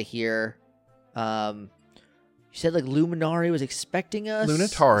get out of here. You said like Luminari was expecting us.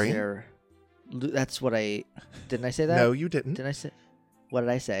 Lunatari. That's what I didn't. I say that? No, you didn't. Did I say? What did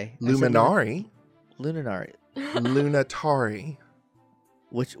I say? Luminari. Lunari. Lunatari.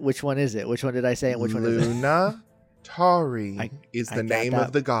 Which one is it? Which one did I say? And which one is it? Lunatari is I the got name that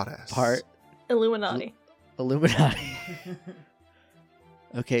of the goddess. Part Illuminati. Illuminati.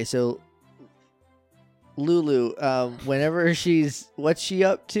 Okay, so Lulu, whenever what's she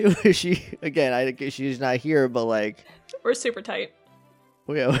up to? Is she again? I guess she's not here, but like We're super tight.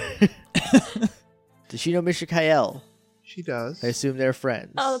 does she know Mr. Kyle? She does. I assume they're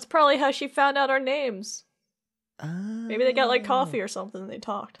friends. Oh, that's probably how she found out our names. Maybe they got like Oh, coffee or something and they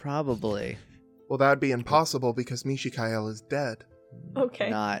talked. Probably Well, that'd be impossible because Mishikael is dead. Okay.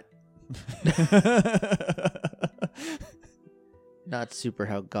 Not super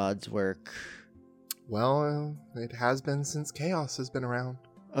how gods work. Well, it has been since Chaos has been around.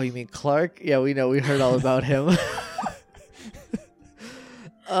 Oh, you mean Clark? Yeah, we know. We heard all about him.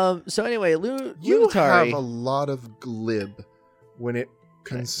 So anyway, You Lunatari. have a lot of glib when it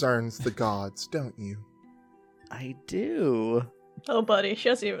concerns the gods, don't you? I do. Oh, buddy, she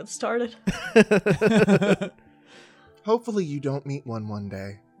hasn't even started. Hopefully you don't meet one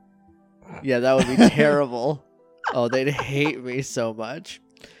day. Yeah, that would be terrible. Oh, they'd hate me so much.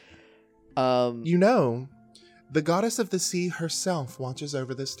 You know, the goddess of the sea herself watches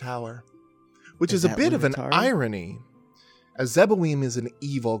over this tower, which is a that bit of an Lunatari? irony, as Zeboim is an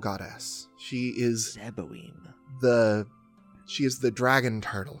evil goddess. She is Zeboim. She is the dragon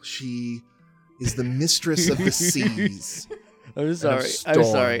turtle. She is the mistress of the seas. I'm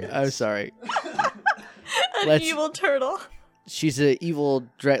sorry. I'm sorry. An evil turtle. She's an evil,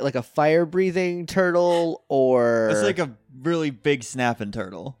 like a fire-breathing turtle, or It's like a really big snapping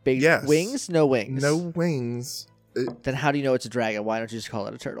turtle. big Yes. wings. No wings. No wings, Then how do you know it's a dragon? Why don't you just call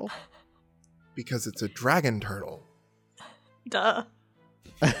it a turtle? because it's a dragon turtle. Duh.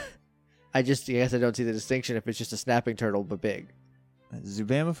 I guess I don't see the distinction if it's just a snapping turtle but big.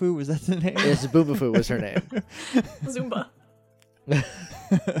 Zubamafu, was that the name? Yes, Boomafu was her name. Zumba.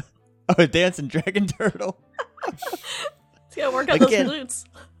 Oh, a dancing dragon turtle. It's gotta work out Again. those glutes.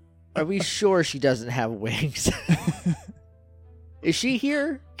 Are we sure she doesn't have wings? Is she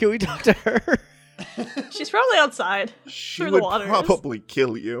here? Can we talk to her? She's probably outside. She Through the would waters. probably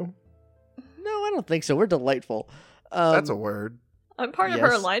kill you. No, I don't think so. We're delightful. That's a word. I'm part of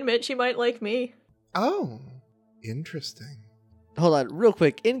her Yes. alignment. She might like me. Oh, interesting. Hold on, real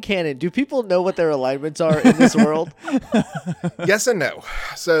quick. In canon, do people know what their alignments are in this world? Yes and no.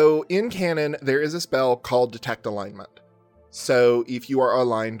 So in canon, there is a spell called Detect Alignment. So if you are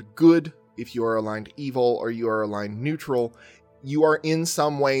aligned good, if you are aligned evil, or you are aligned neutral, you are in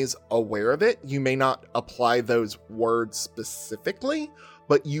some ways aware of it. You may not apply those words specifically,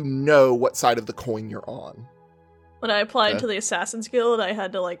 but you know what side of the coin you're on. When I applied Okay. to the Assassin's Guild, I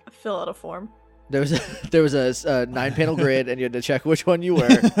had to like fill out a form. There was a 9-panel grid, and you had to check which one you were.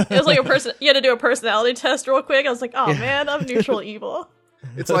 It was like you had to do a personality test real quick. I was like, oh Yeah. man, I'm neutral evil.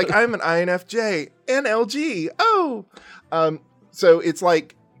 It's like, I'm an INFJ, NLG. Oh, so it's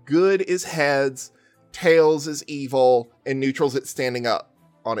like good is heads, tails is evil, and neutral's it standing up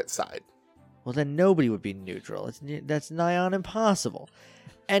on its side. Well, then nobody would be neutral. That's nigh on impossible.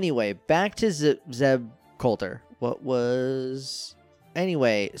 Anyway, back to Zeb Coulter.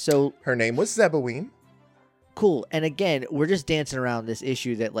 Anyway, so... Her name was Zebaween. Cool. And again, we're just dancing around this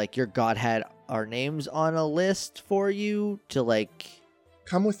issue that, like, your god had our names on a list for you to, like...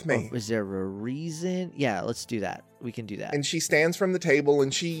 Come with me. Is there a reason? Yeah, let's do that. We can do that. And she stands from the table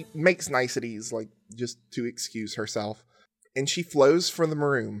and she makes niceties, like, just to excuse herself. And she flows from the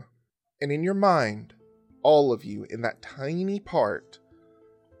room. And in your mind, all of you, in that tiny part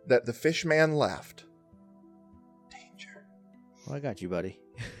that the fish man left, danger. Well, I got you, buddy.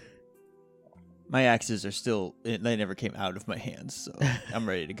 My axes are still, they never came out of my hands, so I'm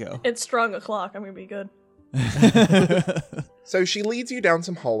ready to go. It's strong o'clock. I'm going to be good. So she leads you down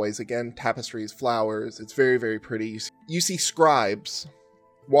some hallways again, tapestries, flowers. It's very, very pretty. You see scribes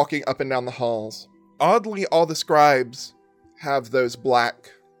walking up and down the halls. Oddly, all the scribes have those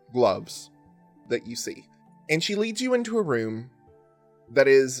black gloves that you see. And she leads you into a room that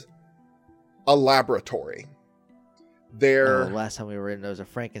is a laboratory. Last time we were in, there was a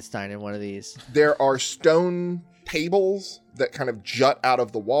Frankenstein in one of these. There are stone tables that kind of jut out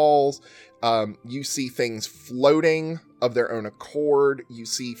of the walls. You see things floating of their own accord. You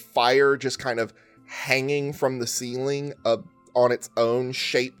see fire just kind of hanging from the ceiling on its own,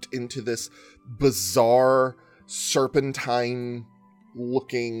 shaped into this bizarre serpentine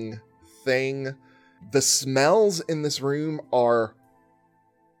looking thing. The smells in this room are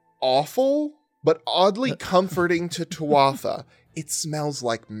awful, but oddly comforting to Tuatha. It smells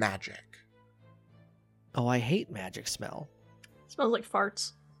like magic. Oh, I hate magic smell. It smells like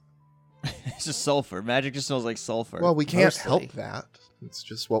farts. It's just sulfur. Magic just smells like sulfur. Well, we can't Mostly. help that. It's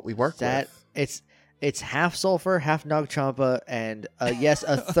just what we work with. It's half sulfur, half Nag Champa, and yes,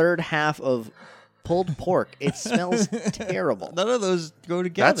 a third half of pulled pork. It smells terrible. None of those go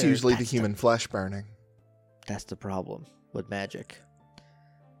together. That's usually the human flesh burning. That's the problem with magic.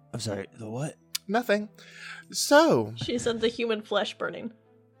 I'm sorry, the what? Nothing. So, She said the human flesh burning.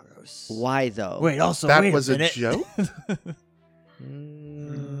 Gross. Why though? Wait, also, that wait was a a minute. joke?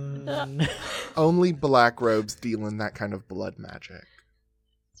 Mm. Only black robes deal in that kind of blood magic.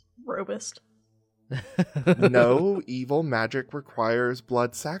 Robust. No, evil magic requires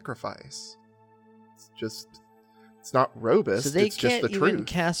blood sacrifice. It's not robust, So they it's just can't the even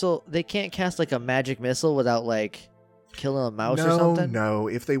truth. They can't cast like a magic missile without like killing a mouse or No, something. no.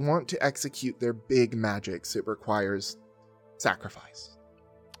 If they want to execute their big magics, it requires sacrifice.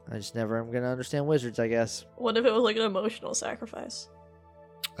 I just never am gonna understand wizards, I guess. What if it was like an emotional sacrifice?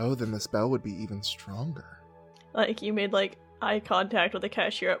 Oh, then the spell would be even stronger. Like you made like eye contact with the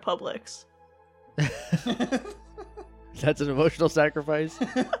cashier at Publix. That's an emotional sacrifice.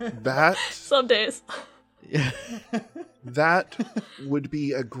 That Some days. that would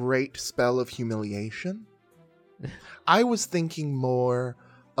be a great spell of humiliation. I was thinking more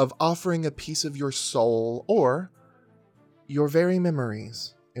of offering a piece of your soul or your very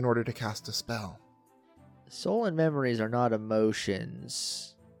memories in order to cast a spell. Soul and memories are not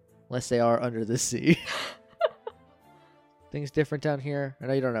emotions, unless they are under the sea. Things different down here. I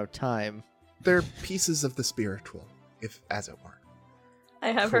know you don't have time. They're pieces of the spiritual, if as it were. I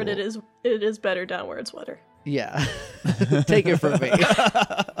have heard Cool. it is better down where it's wetter. Yeah. Take it from me.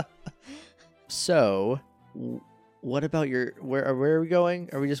 So, what about where are we going?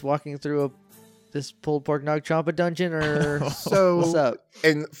 Are we just walking through this pulled pork Nag Champa dungeon, or So, what's up?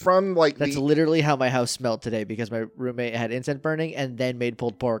 and from like That's literally how my house smelled today, because my roommate had incense burning and then made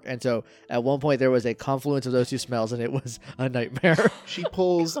pulled pork. And so at one point there was a confluence of those two smells and it was a nightmare. she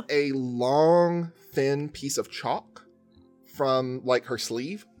pulls a long, thin piece of chalk from like her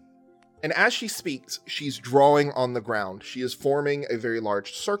sleeve. And as she speaks, she's drawing on the ground. She is forming a very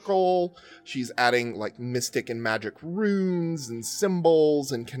large circle. She's adding like mystic and magic runes and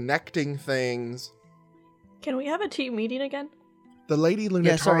symbols and connecting things. Can we have a team meeting again? The Lady Lunatari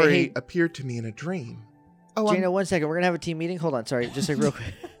Yeah, sorry, hey- appeared to me in a dream. Oh, Jaina, 1 second. We're going to have a team meeting. Hold on. Sorry. Just like real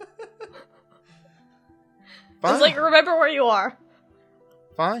quick. fine. It's like, remember where you are.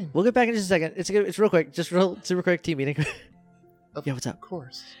 Fine. We'll get back in just a second. It's real quick. Just real super quick team meeting. Yeah, what's up? Of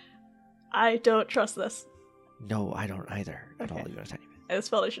course. I don't trust this. No, I don't either. At all. Okay. You want a tiny I just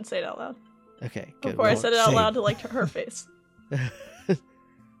felt I should say it out loud. bit. Okay, good. Before I said it out Same. loud to like her face. All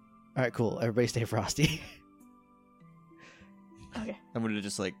right, cool. Everybody stay frosty. Okay. I'm gonna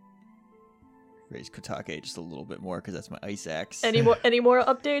just like raise Kotake just a little bit more because that's my ice axe. Any more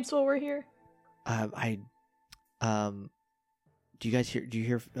updates while we're here? Do you guys hear? Do you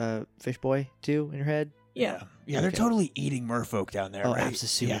hear Fish Boy too in your head? Yeah. Yeah, they're Okay. totally eating merfolk down there, Oh, right?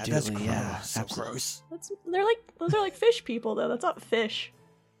 absolutely. Yeah, that's gross. Yeah, So absolutely. gross. Those are like fish people though. That's not fish.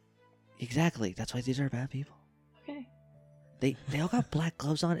 Exactly. That's why these are bad people. Okay. They all got black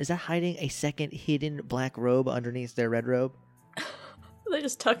gloves on. Is that hiding a second hidden black robe underneath their red robe? They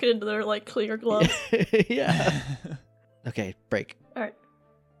just tuck it into their like clear gloves. Yeah. Okay, break. All right.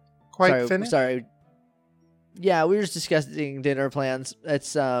 Quite finished? Sorry. Yeah, we were just discussing dinner plans.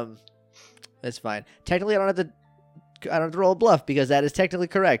 It's fine. Technically, I don't have to roll a bluff because that is technically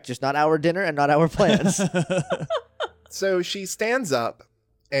correct. Just not our dinner and not our plans. So she stands up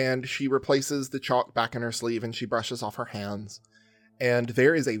and she replaces the chalk back in her sleeve and she brushes off her hands. And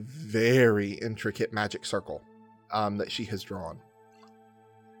there is a very intricate magic circle that she has drawn.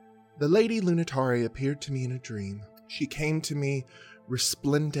 The Lady Lunitari appeared to me in a dream. She came to me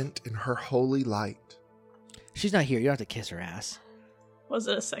resplendent in her holy light. She's not here. You don't have to kiss her ass. Was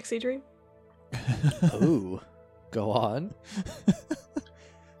it a sexy dream? Ooh. Go on.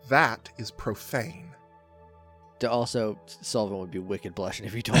 That is profane. Also, Sullivan would be wicked blushing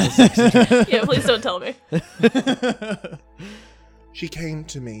if you told us sexy. Yeah, please don't tell me. She came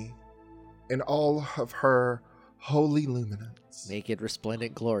to me in all of her holy luminance. Naked,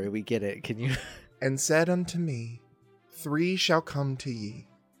 resplendent glory. We get it. Can you? And said unto me, 3 shall come to ye,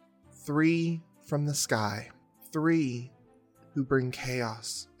 3 from the sky, 3 who bring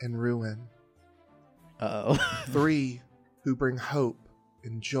chaos and ruin, Uh-oh. 3 who bring hope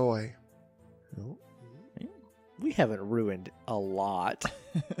and joy. We haven't ruined a lot.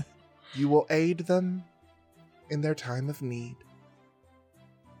 You will aid them in their time of need,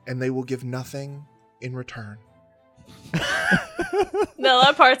 and they will give nothing in return. No,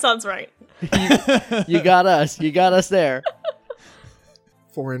 that part sounds right. You got us. You got us there.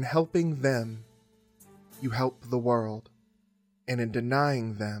 For in helping them, you help the world, and in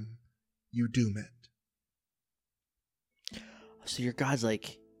denying them, you doom it. So your god's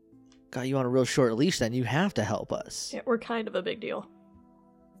like, got you on a real short leash then. You have to help us. Yeah, we're kind of a big deal.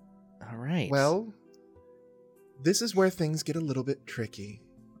 All right. Well, this is where things get a little bit tricky.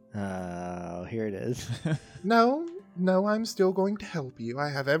 Here it is. No, I'm still going to help you. I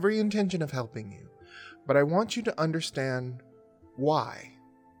have every intention of helping you. But I want you to understand why.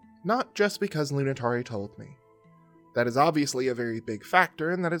 Not just because Lunitari told me. That is obviously a very big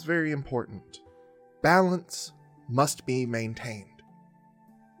factor, and that is very important. Balance must be maintained.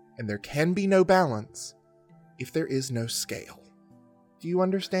 And there can be no balance if there is no scale. Do you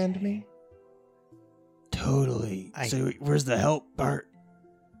understand me? Totally. So where's the help part?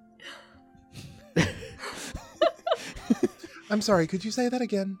 I'm sorry, could you say that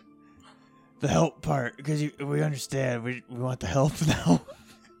again? The help part, because we understand. We want the help now.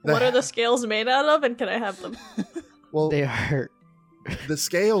 What are the scales made out of, and can I have them? Well, They are. the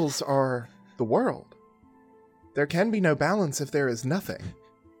scales are the world. There can be no balance if there is nothing.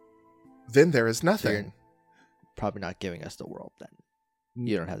 Then there is nothing. Probably not giving us the world then.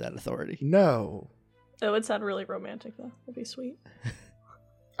 You don't have that authority. No. That would sound really romantic, though. That'd be sweet.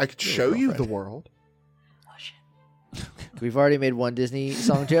 I could Your show you the girlfriend. world. Oh, shit. We've already made one Disney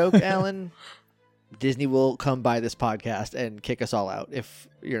song joke, Alan. Disney will come by this podcast and kick us all out if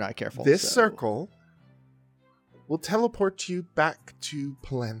you're not careful. This so- circle will teleport you back to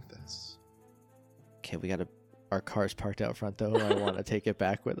Palanthus. Okay, we got our car's parked out front though. I want to take it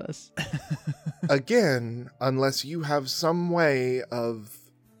back with us. Again, unless you have some way of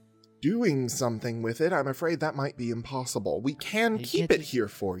doing something with it, I'm afraid that might be impossible. We can You keep can't it just- here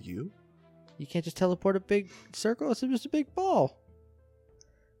for you. You can't just teleport a big circle. It's just a big ball.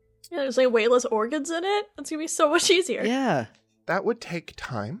 Yeah, there's like weightless organs in it. That's gonna be so much easier. Yeah, That would take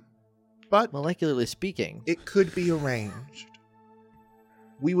time, but molecularly speaking. it could be arranged.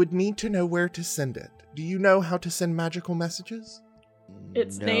 We would need to know where to send it. Do you know how to send magical messages?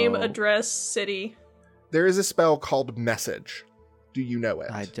 It's No. name, address, city. There is a spell called Message. Do you know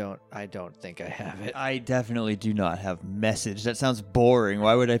it? I don't think I have it. I definitely do not have message. That sounds boring.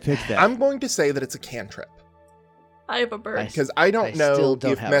 Why would I pick that? I'm going to say that it's a cantrip. I have a bird. Because I don't I know still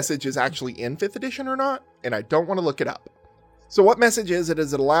don't if have Message is actually in 5th edition or not, and I don't want to look it up. So what Message is, it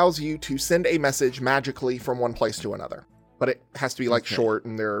allows you to send a message magically from one place to another. But it has to be like Okay. short,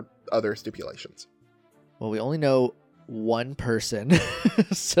 and there are other stipulations. Well, we only know one person,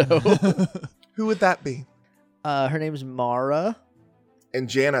 so Who would that be? her name's Mara. And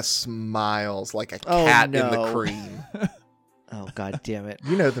Jana smiles like a Oh, cat in the no. cream. Oh god damn it!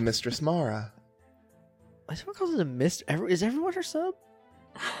 You know the Mistress Mara. Someone calls it a mist. Is everyone her sub?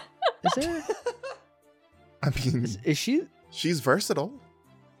 Is there? I mean, Is she? she's versatile.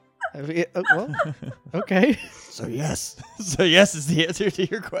 Well, okay. So yes. So yes is the answer to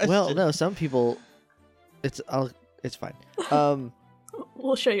your question. Well, no, some people, it's fine.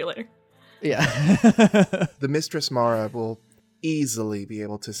 We'll show you later. Yeah. The Mistress Mara will easily be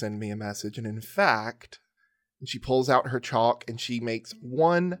able to send me a message. And in fact, she pulls out her chalk and she makes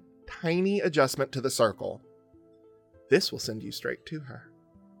one tiny adjustment to the circle. This will send you straight to her.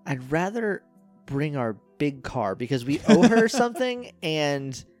 I'd rather bring our big car because we owe her something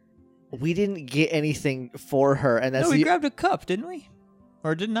and we didn't get anything for her. And that's we grabbed a cup, didn't we?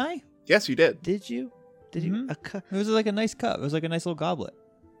 Or didn't I? Yes, you did. Did you? Did you? Mhm. A cup? It was like a nice cup. It was like a nice little goblet.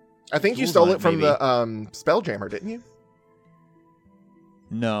 I think you Jewels stole on it it, from maybe. the Spelljammer, didn't you?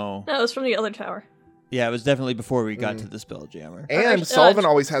 No. No, it was from the other tower. Yeah, it was definitely before we got to the Spelljammer. And Sullivan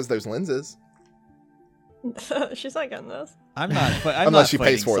always has those lenses. She's not getting this. I'm not. I'm Unless not she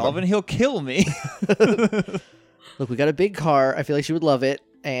fighting pays for them. Sullivan. He'll kill me. Look, we got a big car. I feel like she would love it.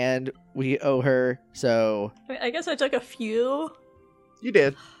 And we owe her. So I guess I took a few. You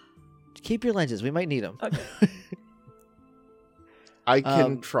did. keep your lenses. We might need them. Okay. I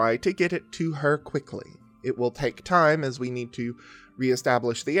can try to get it to her quickly. It will take time as we need to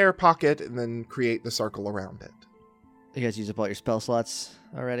reestablish the air pocket and then create the circle around it. You guys used up all your spell slots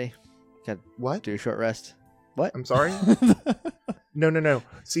already? Got to What? do a short rest. What? I'm sorry? No.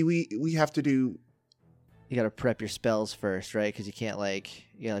 See, we have to do... You got to prep your spells first, right? Because you can't wake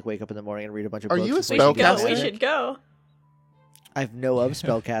up in the morning and read a bunch of Are books. you a before We should get go. spellcaster? We there. should go. I've know of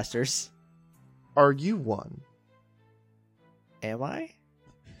spellcasters. Are you one? Am I?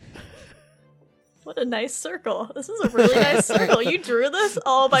 What a nice circle. This is a really nice circle. You drew this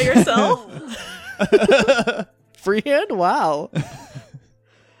all by yourself? Freehand? Wow.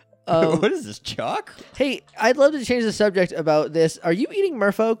 What is this, chalk? Hey, I'd love to change the subject about this. Are you eating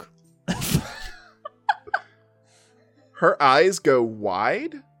merfolk? Her eyes go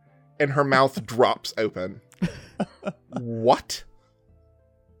wide and her mouth drops open. What?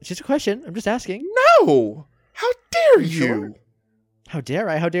 It's just a question. I'm just asking. No! How dare You you? sure? How dare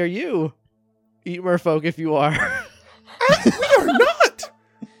I? How dare you? Eat merfolk if you are. We are not!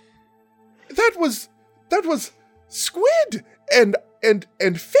 That was squid and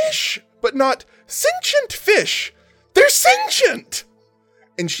fish, but not sentient fish. They're sentient!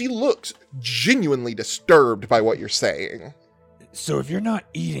 And she looks genuinely disturbed by what you're saying. So if you're not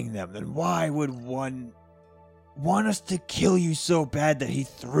eating them, then why would one want us to kill you so bad that he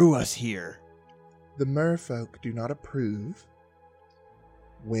threw us here? The merfolk do not approve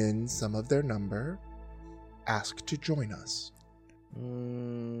when some of their number ask to join us.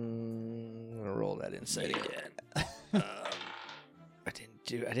 I'm gonna roll that insight again. I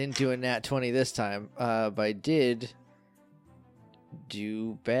didn't do a nat 20 this time, but I did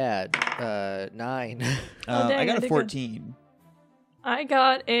do bad. 9. dang, I got I a did 14. I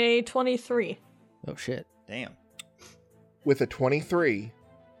got a 23. Oh shit. Damn. With a 23,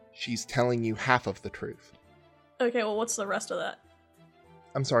 she's telling you half of the truth. Okay, well, what's the rest of that?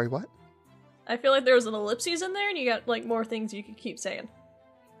 I'm sorry, what? I feel like there was an ellipses in there, and you got, like, more things you could keep saying.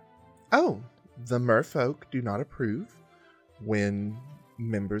 Oh, the merfolk do not approve when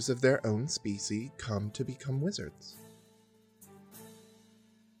members of their own species come to become wizards.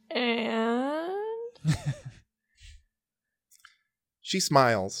 And... She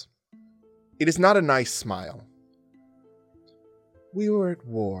smiles. It is not a nice smile. We were at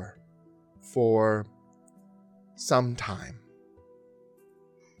war for some time.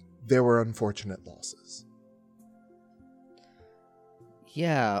 There were unfortunate losses.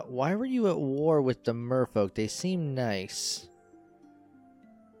 Yeah, why were you at war with the merfolk? They seem nice.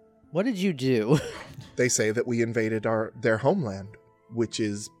 What did you do? They say that we invaded their homeland, which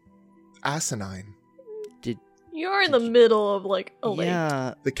is asinine. You're in the middle of, like, a lake.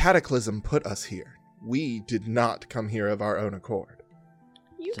 Yeah, The cataclysm put us here. We did not come here of our own accord.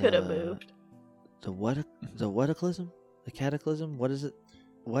 You could have Duh. moved. the whataclysm? The cataclysm? What is it?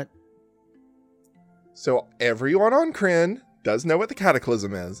 What? So everyone on Kryn does know what the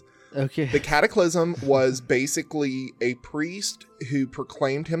cataclysm is. Okay. The cataclysm was basically a priest who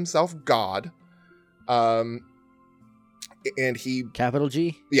proclaimed himself God. And he Capital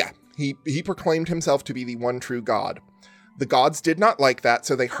G? He proclaimed himself to be the one true God. The gods did not like that,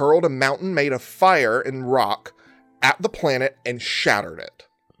 so they hurled a mountain made of fire and rock at the planet and shattered it.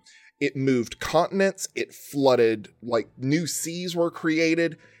 It moved continents, it flooded, like new seas were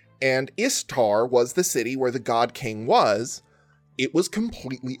created, and Istar was the city where the god king was. It was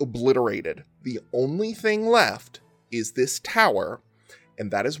completely obliterated. The only thing left is this tower,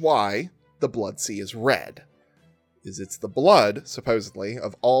 and that is why the Blood Sea is red. It's the blood, supposedly,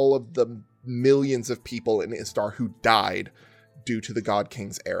 of all of the millions of people in Istar who died due to the God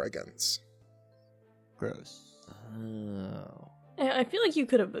King's arrogance. Gross. Oh. I feel like you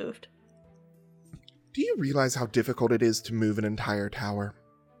could have moved. Do you realize how difficult it is to move an entire tower?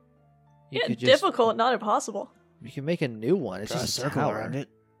 You Yeah, could difficult, not impossible. You can make a new one. It's Draw just a a circle tower. around it.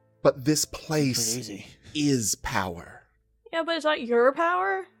 But this Pretty place easy. is power. Yeah, but it's not your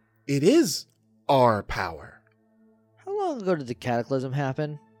power. It is our power. How long ago did the cataclysm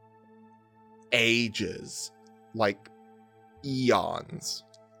happen? Ages. Like eons.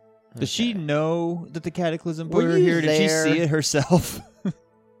 Does she Okay. know that the cataclysm Were put her you here? Did she there? see it herself?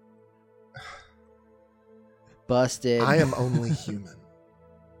 Busted. I am only human.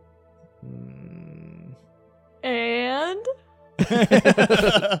 Hmm. And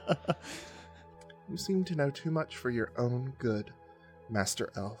You seem to know too much for your own good, Master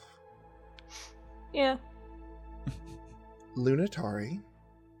Elf. yeah, Lunatari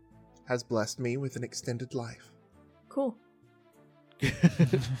has blessed me with an extended life. cool.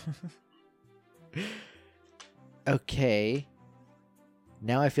 Okay.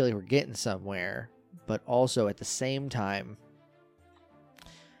 Now I feel like we're getting somewhere, but also at the same time,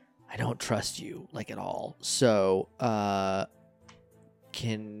 I don't trust you, like, at all. So,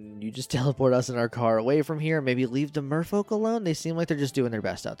 can you just teleport us in our car away from here? Maybe leave the merfolk alone? They seem like they're just doing their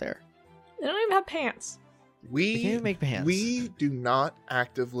best out there. They don't even have pants. They can't We even make pants. we do not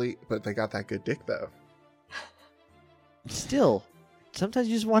actively, but they got that good dick though. Still, sometimes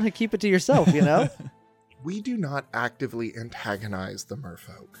you just want to keep it to yourself, you know? We do not actively antagonize the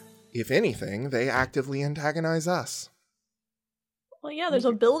merfolk. If anything, they actively antagonize us. Well, yeah, there's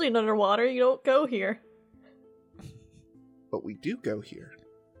a building underwater. You don't go here. But we do go here.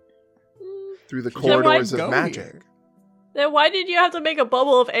 Mm. Through the Then why corridors of go magic. here? Then why did you have to make a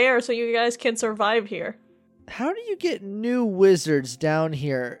bubble of air so you guys can survive here? How do you get new wizards down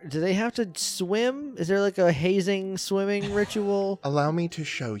here? Do they have to swim? Is there like a hazing swimming ritual? Allow me to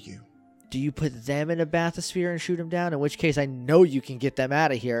show you. Do you put them in a bathysphere and shoot them down? In which case, I know you can get them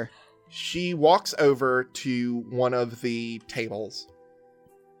out of here. She walks over to one of the tables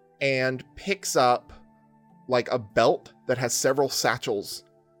and picks up like a belt that has several satchels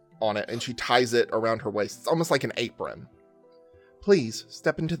on it, and she ties it around her waist. It's almost like an apron. Please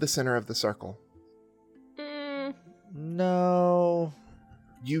step into the center of the circle. Mm, No.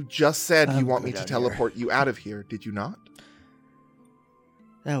 You just said you I'm want me good to out teleport you out of here, did you not?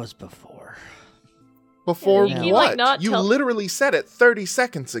 That was before. Before you what? keep, like, not you tell- literally said it 30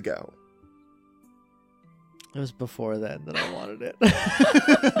 seconds ago. It was before then that I wanted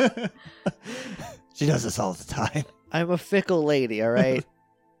it. She does this all the time. I'm a fickle lady, all right?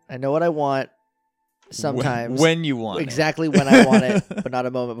 I know what I want sometimes. When you want exactly when I want it, but not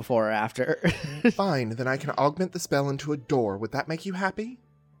a moment before or after. Fine, then I can augment the spell into a door. Would that make you happy?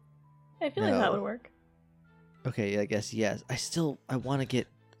 I feel like No. that would work. Okay, I guess yes. I want to get...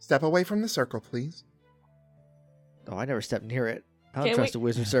 Step away from the circle, please. Oh, I never stepped near it. I don't Can trust we- a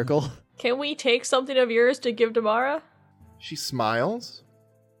wizard circle. Can we take something of yours to give to Mara? She smiles,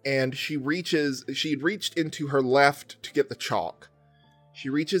 and she had reached into her left to get the chalk. She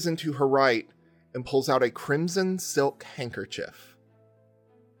reaches into her right and pulls out a crimson silk handkerchief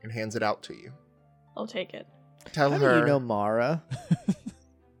and hands it out to you. I'll take it. Tell How her do you know Mara?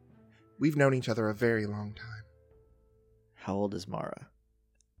 we've known each other a very long time. How old is Mara?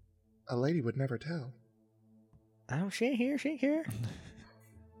 A lady would never tell. Oh, she ain't here. She ain't here.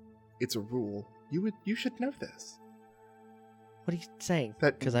 It's a rule. You should know this. What are you saying?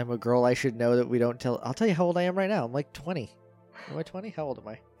 That- Because I'm a girl, I should know that we don't tell. I'll tell you how old I am right now. I'm like 20. Am I 20? How old am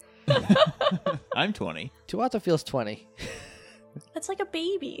I? I'm 20. Tuatha feels 20. That's like a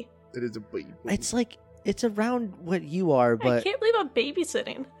baby. It is a baby. It's like, it's around what you are, I but. can't believe I'm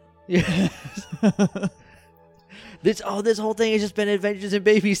babysitting. This whole thing has just been adventures in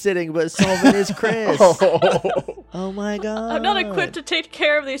babysitting, but Sullivan is Chris. Oh. Oh my god. I'm not equipped to take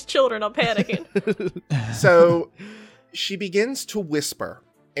care of these children. I'm panicking. So she begins to whisper,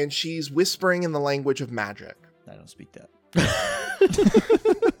 and she's whispering in the language of magic. I don't speak that.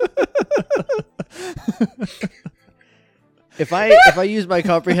 If I use my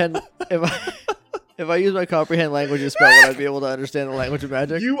comprehend if I use my comprehend language spell, would I be able to understand the language of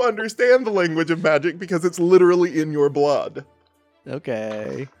magic? You understand the language of magic because it's literally in your blood.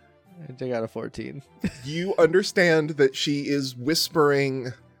 Okay. I think I got a 14. You understand that she is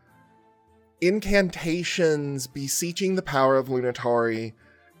whispering incantations, beseeching the power of Lunatari,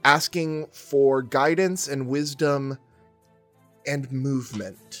 asking for guidance and wisdom and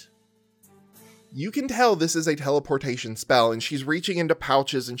movement. You can tell this is a teleportation spell, and she's reaching into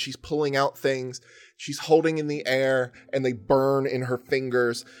pouches and she's pulling out things. She's holding in the air and they burn in her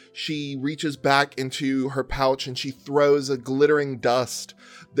fingers. She reaches back into her pouch and she throws a glittering dust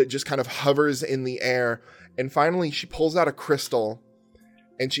that just kind of hovers in the air. And finally, she pulls out a crystal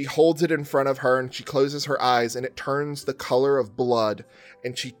and she holds it in front of her and she closes her eyes and it turns the color of blood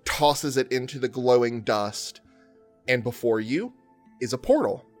and she tosses it into the glowing dust. And before you is a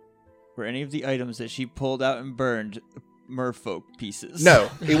portal. Were any of the items that she pulled out and burned merfolk pieces? No,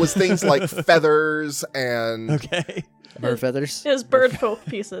 it was things like feathers and Okay. Mer feathers? It was bird folk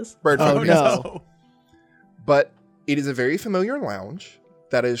pieces. bird Oh, feathers. no. But it is a very familiar lounge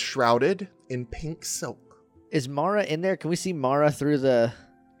that is shrouded in pink silk. Is Mara in there? Can we see Mara through the...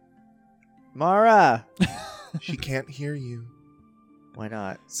 Mara! She can't hear you. Why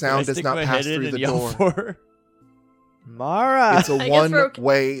not? Sound does not pass through the door. door. Mara! It's a I guess we're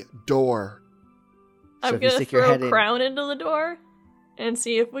one-way door. So I'm if you gonna stick your throw head in- Crown into the door and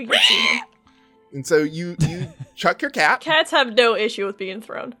see if we can see him. And so you chuck your cat, Cats have no issue with being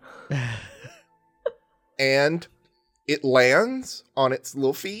thrown. and it lands on its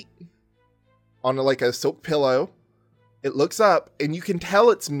little feet on like a silk pillow. It looks up, and you can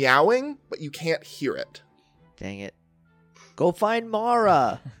tell it's meowing, but you can't hear it. Dang it. Go find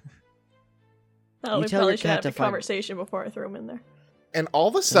Mara! Oh, You we tell probably your should cat have to a find- conversation before I throw him in there. And all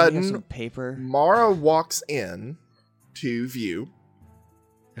of a Some sudden, paper. Mara walks in to view,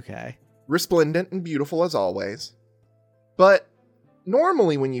 Okay. resplendent and beautiful as always. But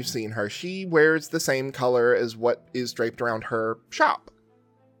normally when you've seen her, she wears the same color as what is draped around her shop.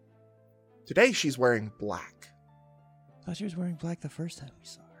 Today she's wearing black. I thought she was wearing black the first time we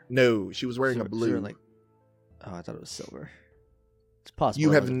saw her. No, she was wearing a blue. Like, oh, I thought it was silver. It's possible.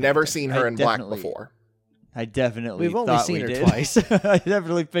 You I have wasn't never paying seen I her in black definitely- before. I definitely We've only thought seen we her did. twice. I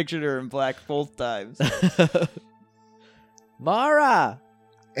definitely pictured her in black both times. attention. Mara!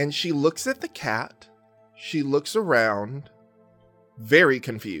 And she looks at the cat. She looks around, very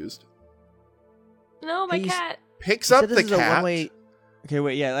confused. No, my Hey, you s- cat. Picks You up said the this is a cat one-way... Okay,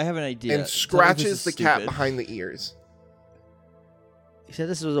 wait, yeah, I have an idea. and Tell me if this scratches is the cat stupid. behind the ears. You said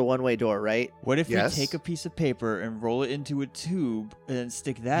this was a one-way door, right? What if Yes. we take a piece of paper and roll it into a tube and then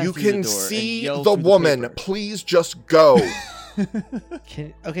stick that You through can the door see and yell the through woman. paper? Please just go.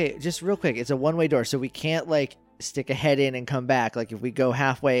 Okay, just real quick. It's a one-way door, so we can't, like, stick a head in and come back. Like, if we go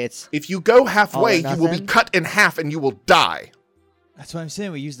halfway, it's... If you go halfway, All or you will be nothing? cut in half and you will die. That's what I'm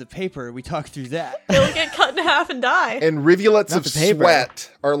saying. We use the paper. We talk through that. He'll get cut in half and die. And rivulets Not of the paper.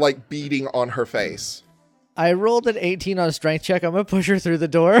 sweat are like beating on her face. I rolled an 18 on a strength check. I'm gonna push her through the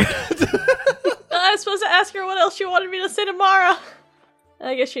door. I was supposed to ask her what else she wanted me to say to Mara.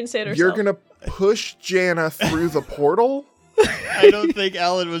 I guess she didn't say it herself. You're gonna push Jana through the portal? I don't think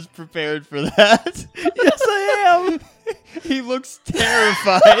Alan was prepared for that. Yes, I am. He looks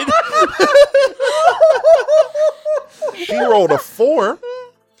terrified. She rolled a 4.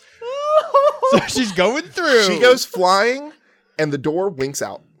 So she's going through. She goes flying, and the door winks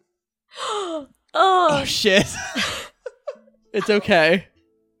out. Oh, Oh shit. It's okay.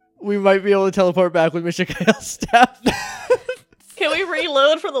 We might be able to teleport back with Mr. Kyle's staff. can we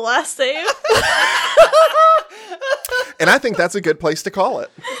reload for the last save? And I think that's a good place to call it.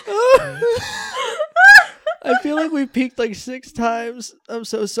 I feel like we peaked like 6 times. I'm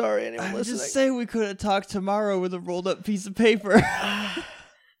so sorry, anyone I'm listening. just saying we could have talked tomorrow with a rolled up piece of paper.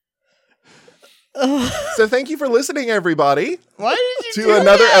 So thank you for listening, everybody, Why did you to do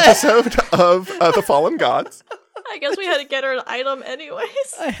another that? episode of The Fallen Gods. I guess we had to get her an item anyways.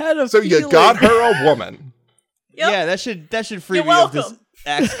 I had a So you feeling. got her a woman. Yep. Yeah, that should free You're me of this welcome.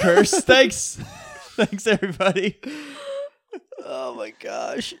 axe curse. Thanks. Thanks everybody. Oh my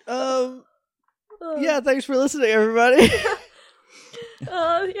gosh. Yeah, thanks for listening, everybody.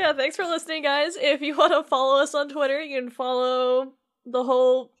 Yeah, thanks for listening, guys. If you want to follow us on Twitter, you can follow the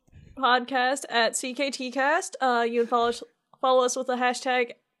whole podcast at CKTcast. You can follow us with the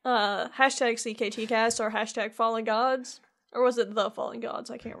hashtag CKTcast or hashtag Fallen Gods. Or was it the Fallen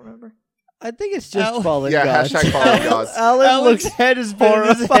Gods? I can't remember. I think it's just Alan- Fallen Yeah, Gods. hashtag Fallen Gods. Alan Alan's looks head has been in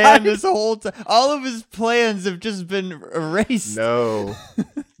his horrified. hand this whole time. All of his plans have just been erased. No.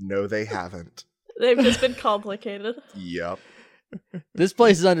 No, they haven't. They've just been complicated. Yep. This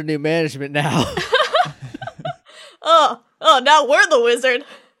place is under new management now. Oh, now we're the wizard.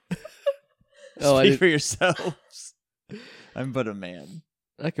 Oh, Speak for yourselves. I'm but a man.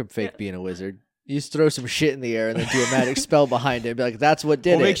 I could fake being a wizard. You just throw some shit in the air and then do a magic spell behind it and be like, that's what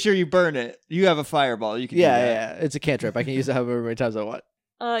did Well, it. make sure you burn it. You have a fireball. You can yeah, do that. yeah. It's a cantrip. I can use it however many times I want.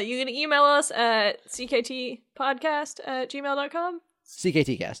 You can email us at cktpodcast@gmail.com.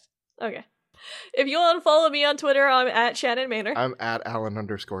 CKTcast. Okay. If you want to follow me on Twitter, I'm at Shannon Manor. I'm at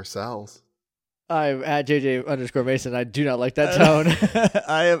Alan_Cells. I'm at JJ_Mason. I do not like that tone.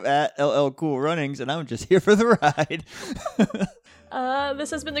 I am at LL Cool Runnings, and I'm just here for the ride.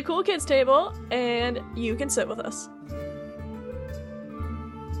 This has been the Cool Kids Table, and you can sit with us.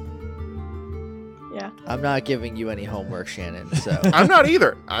 Yeah. I'm not giving you any homework, Shannon. So I'm not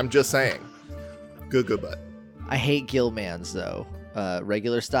either. I'm just saying. Good butt. I hate Gilman's though.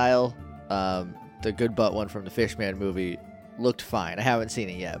 Regular style. The good butt one from the Fishman movie looked fine. I haven't seen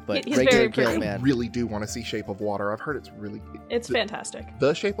it yet, but He's regular very pretty. I Gilman. really do want to see Shape of Water. I've heard it's really... It's fantastic.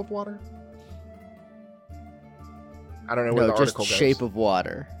 The Shape of Water? I don't know where No, the just article goes. Shape of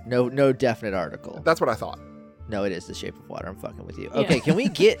Water. No definite article. That's what I thought. No, it is the Shape of Water. I'm fucking with you. Yeah. Okay, can we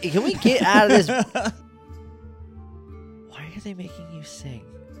get out of this? Why are they making you sing?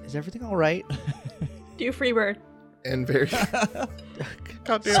 Is everything all right? Do Freebird. And very...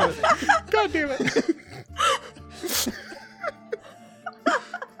 God damn it. God damn it.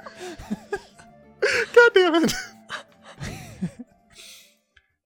 God damn it.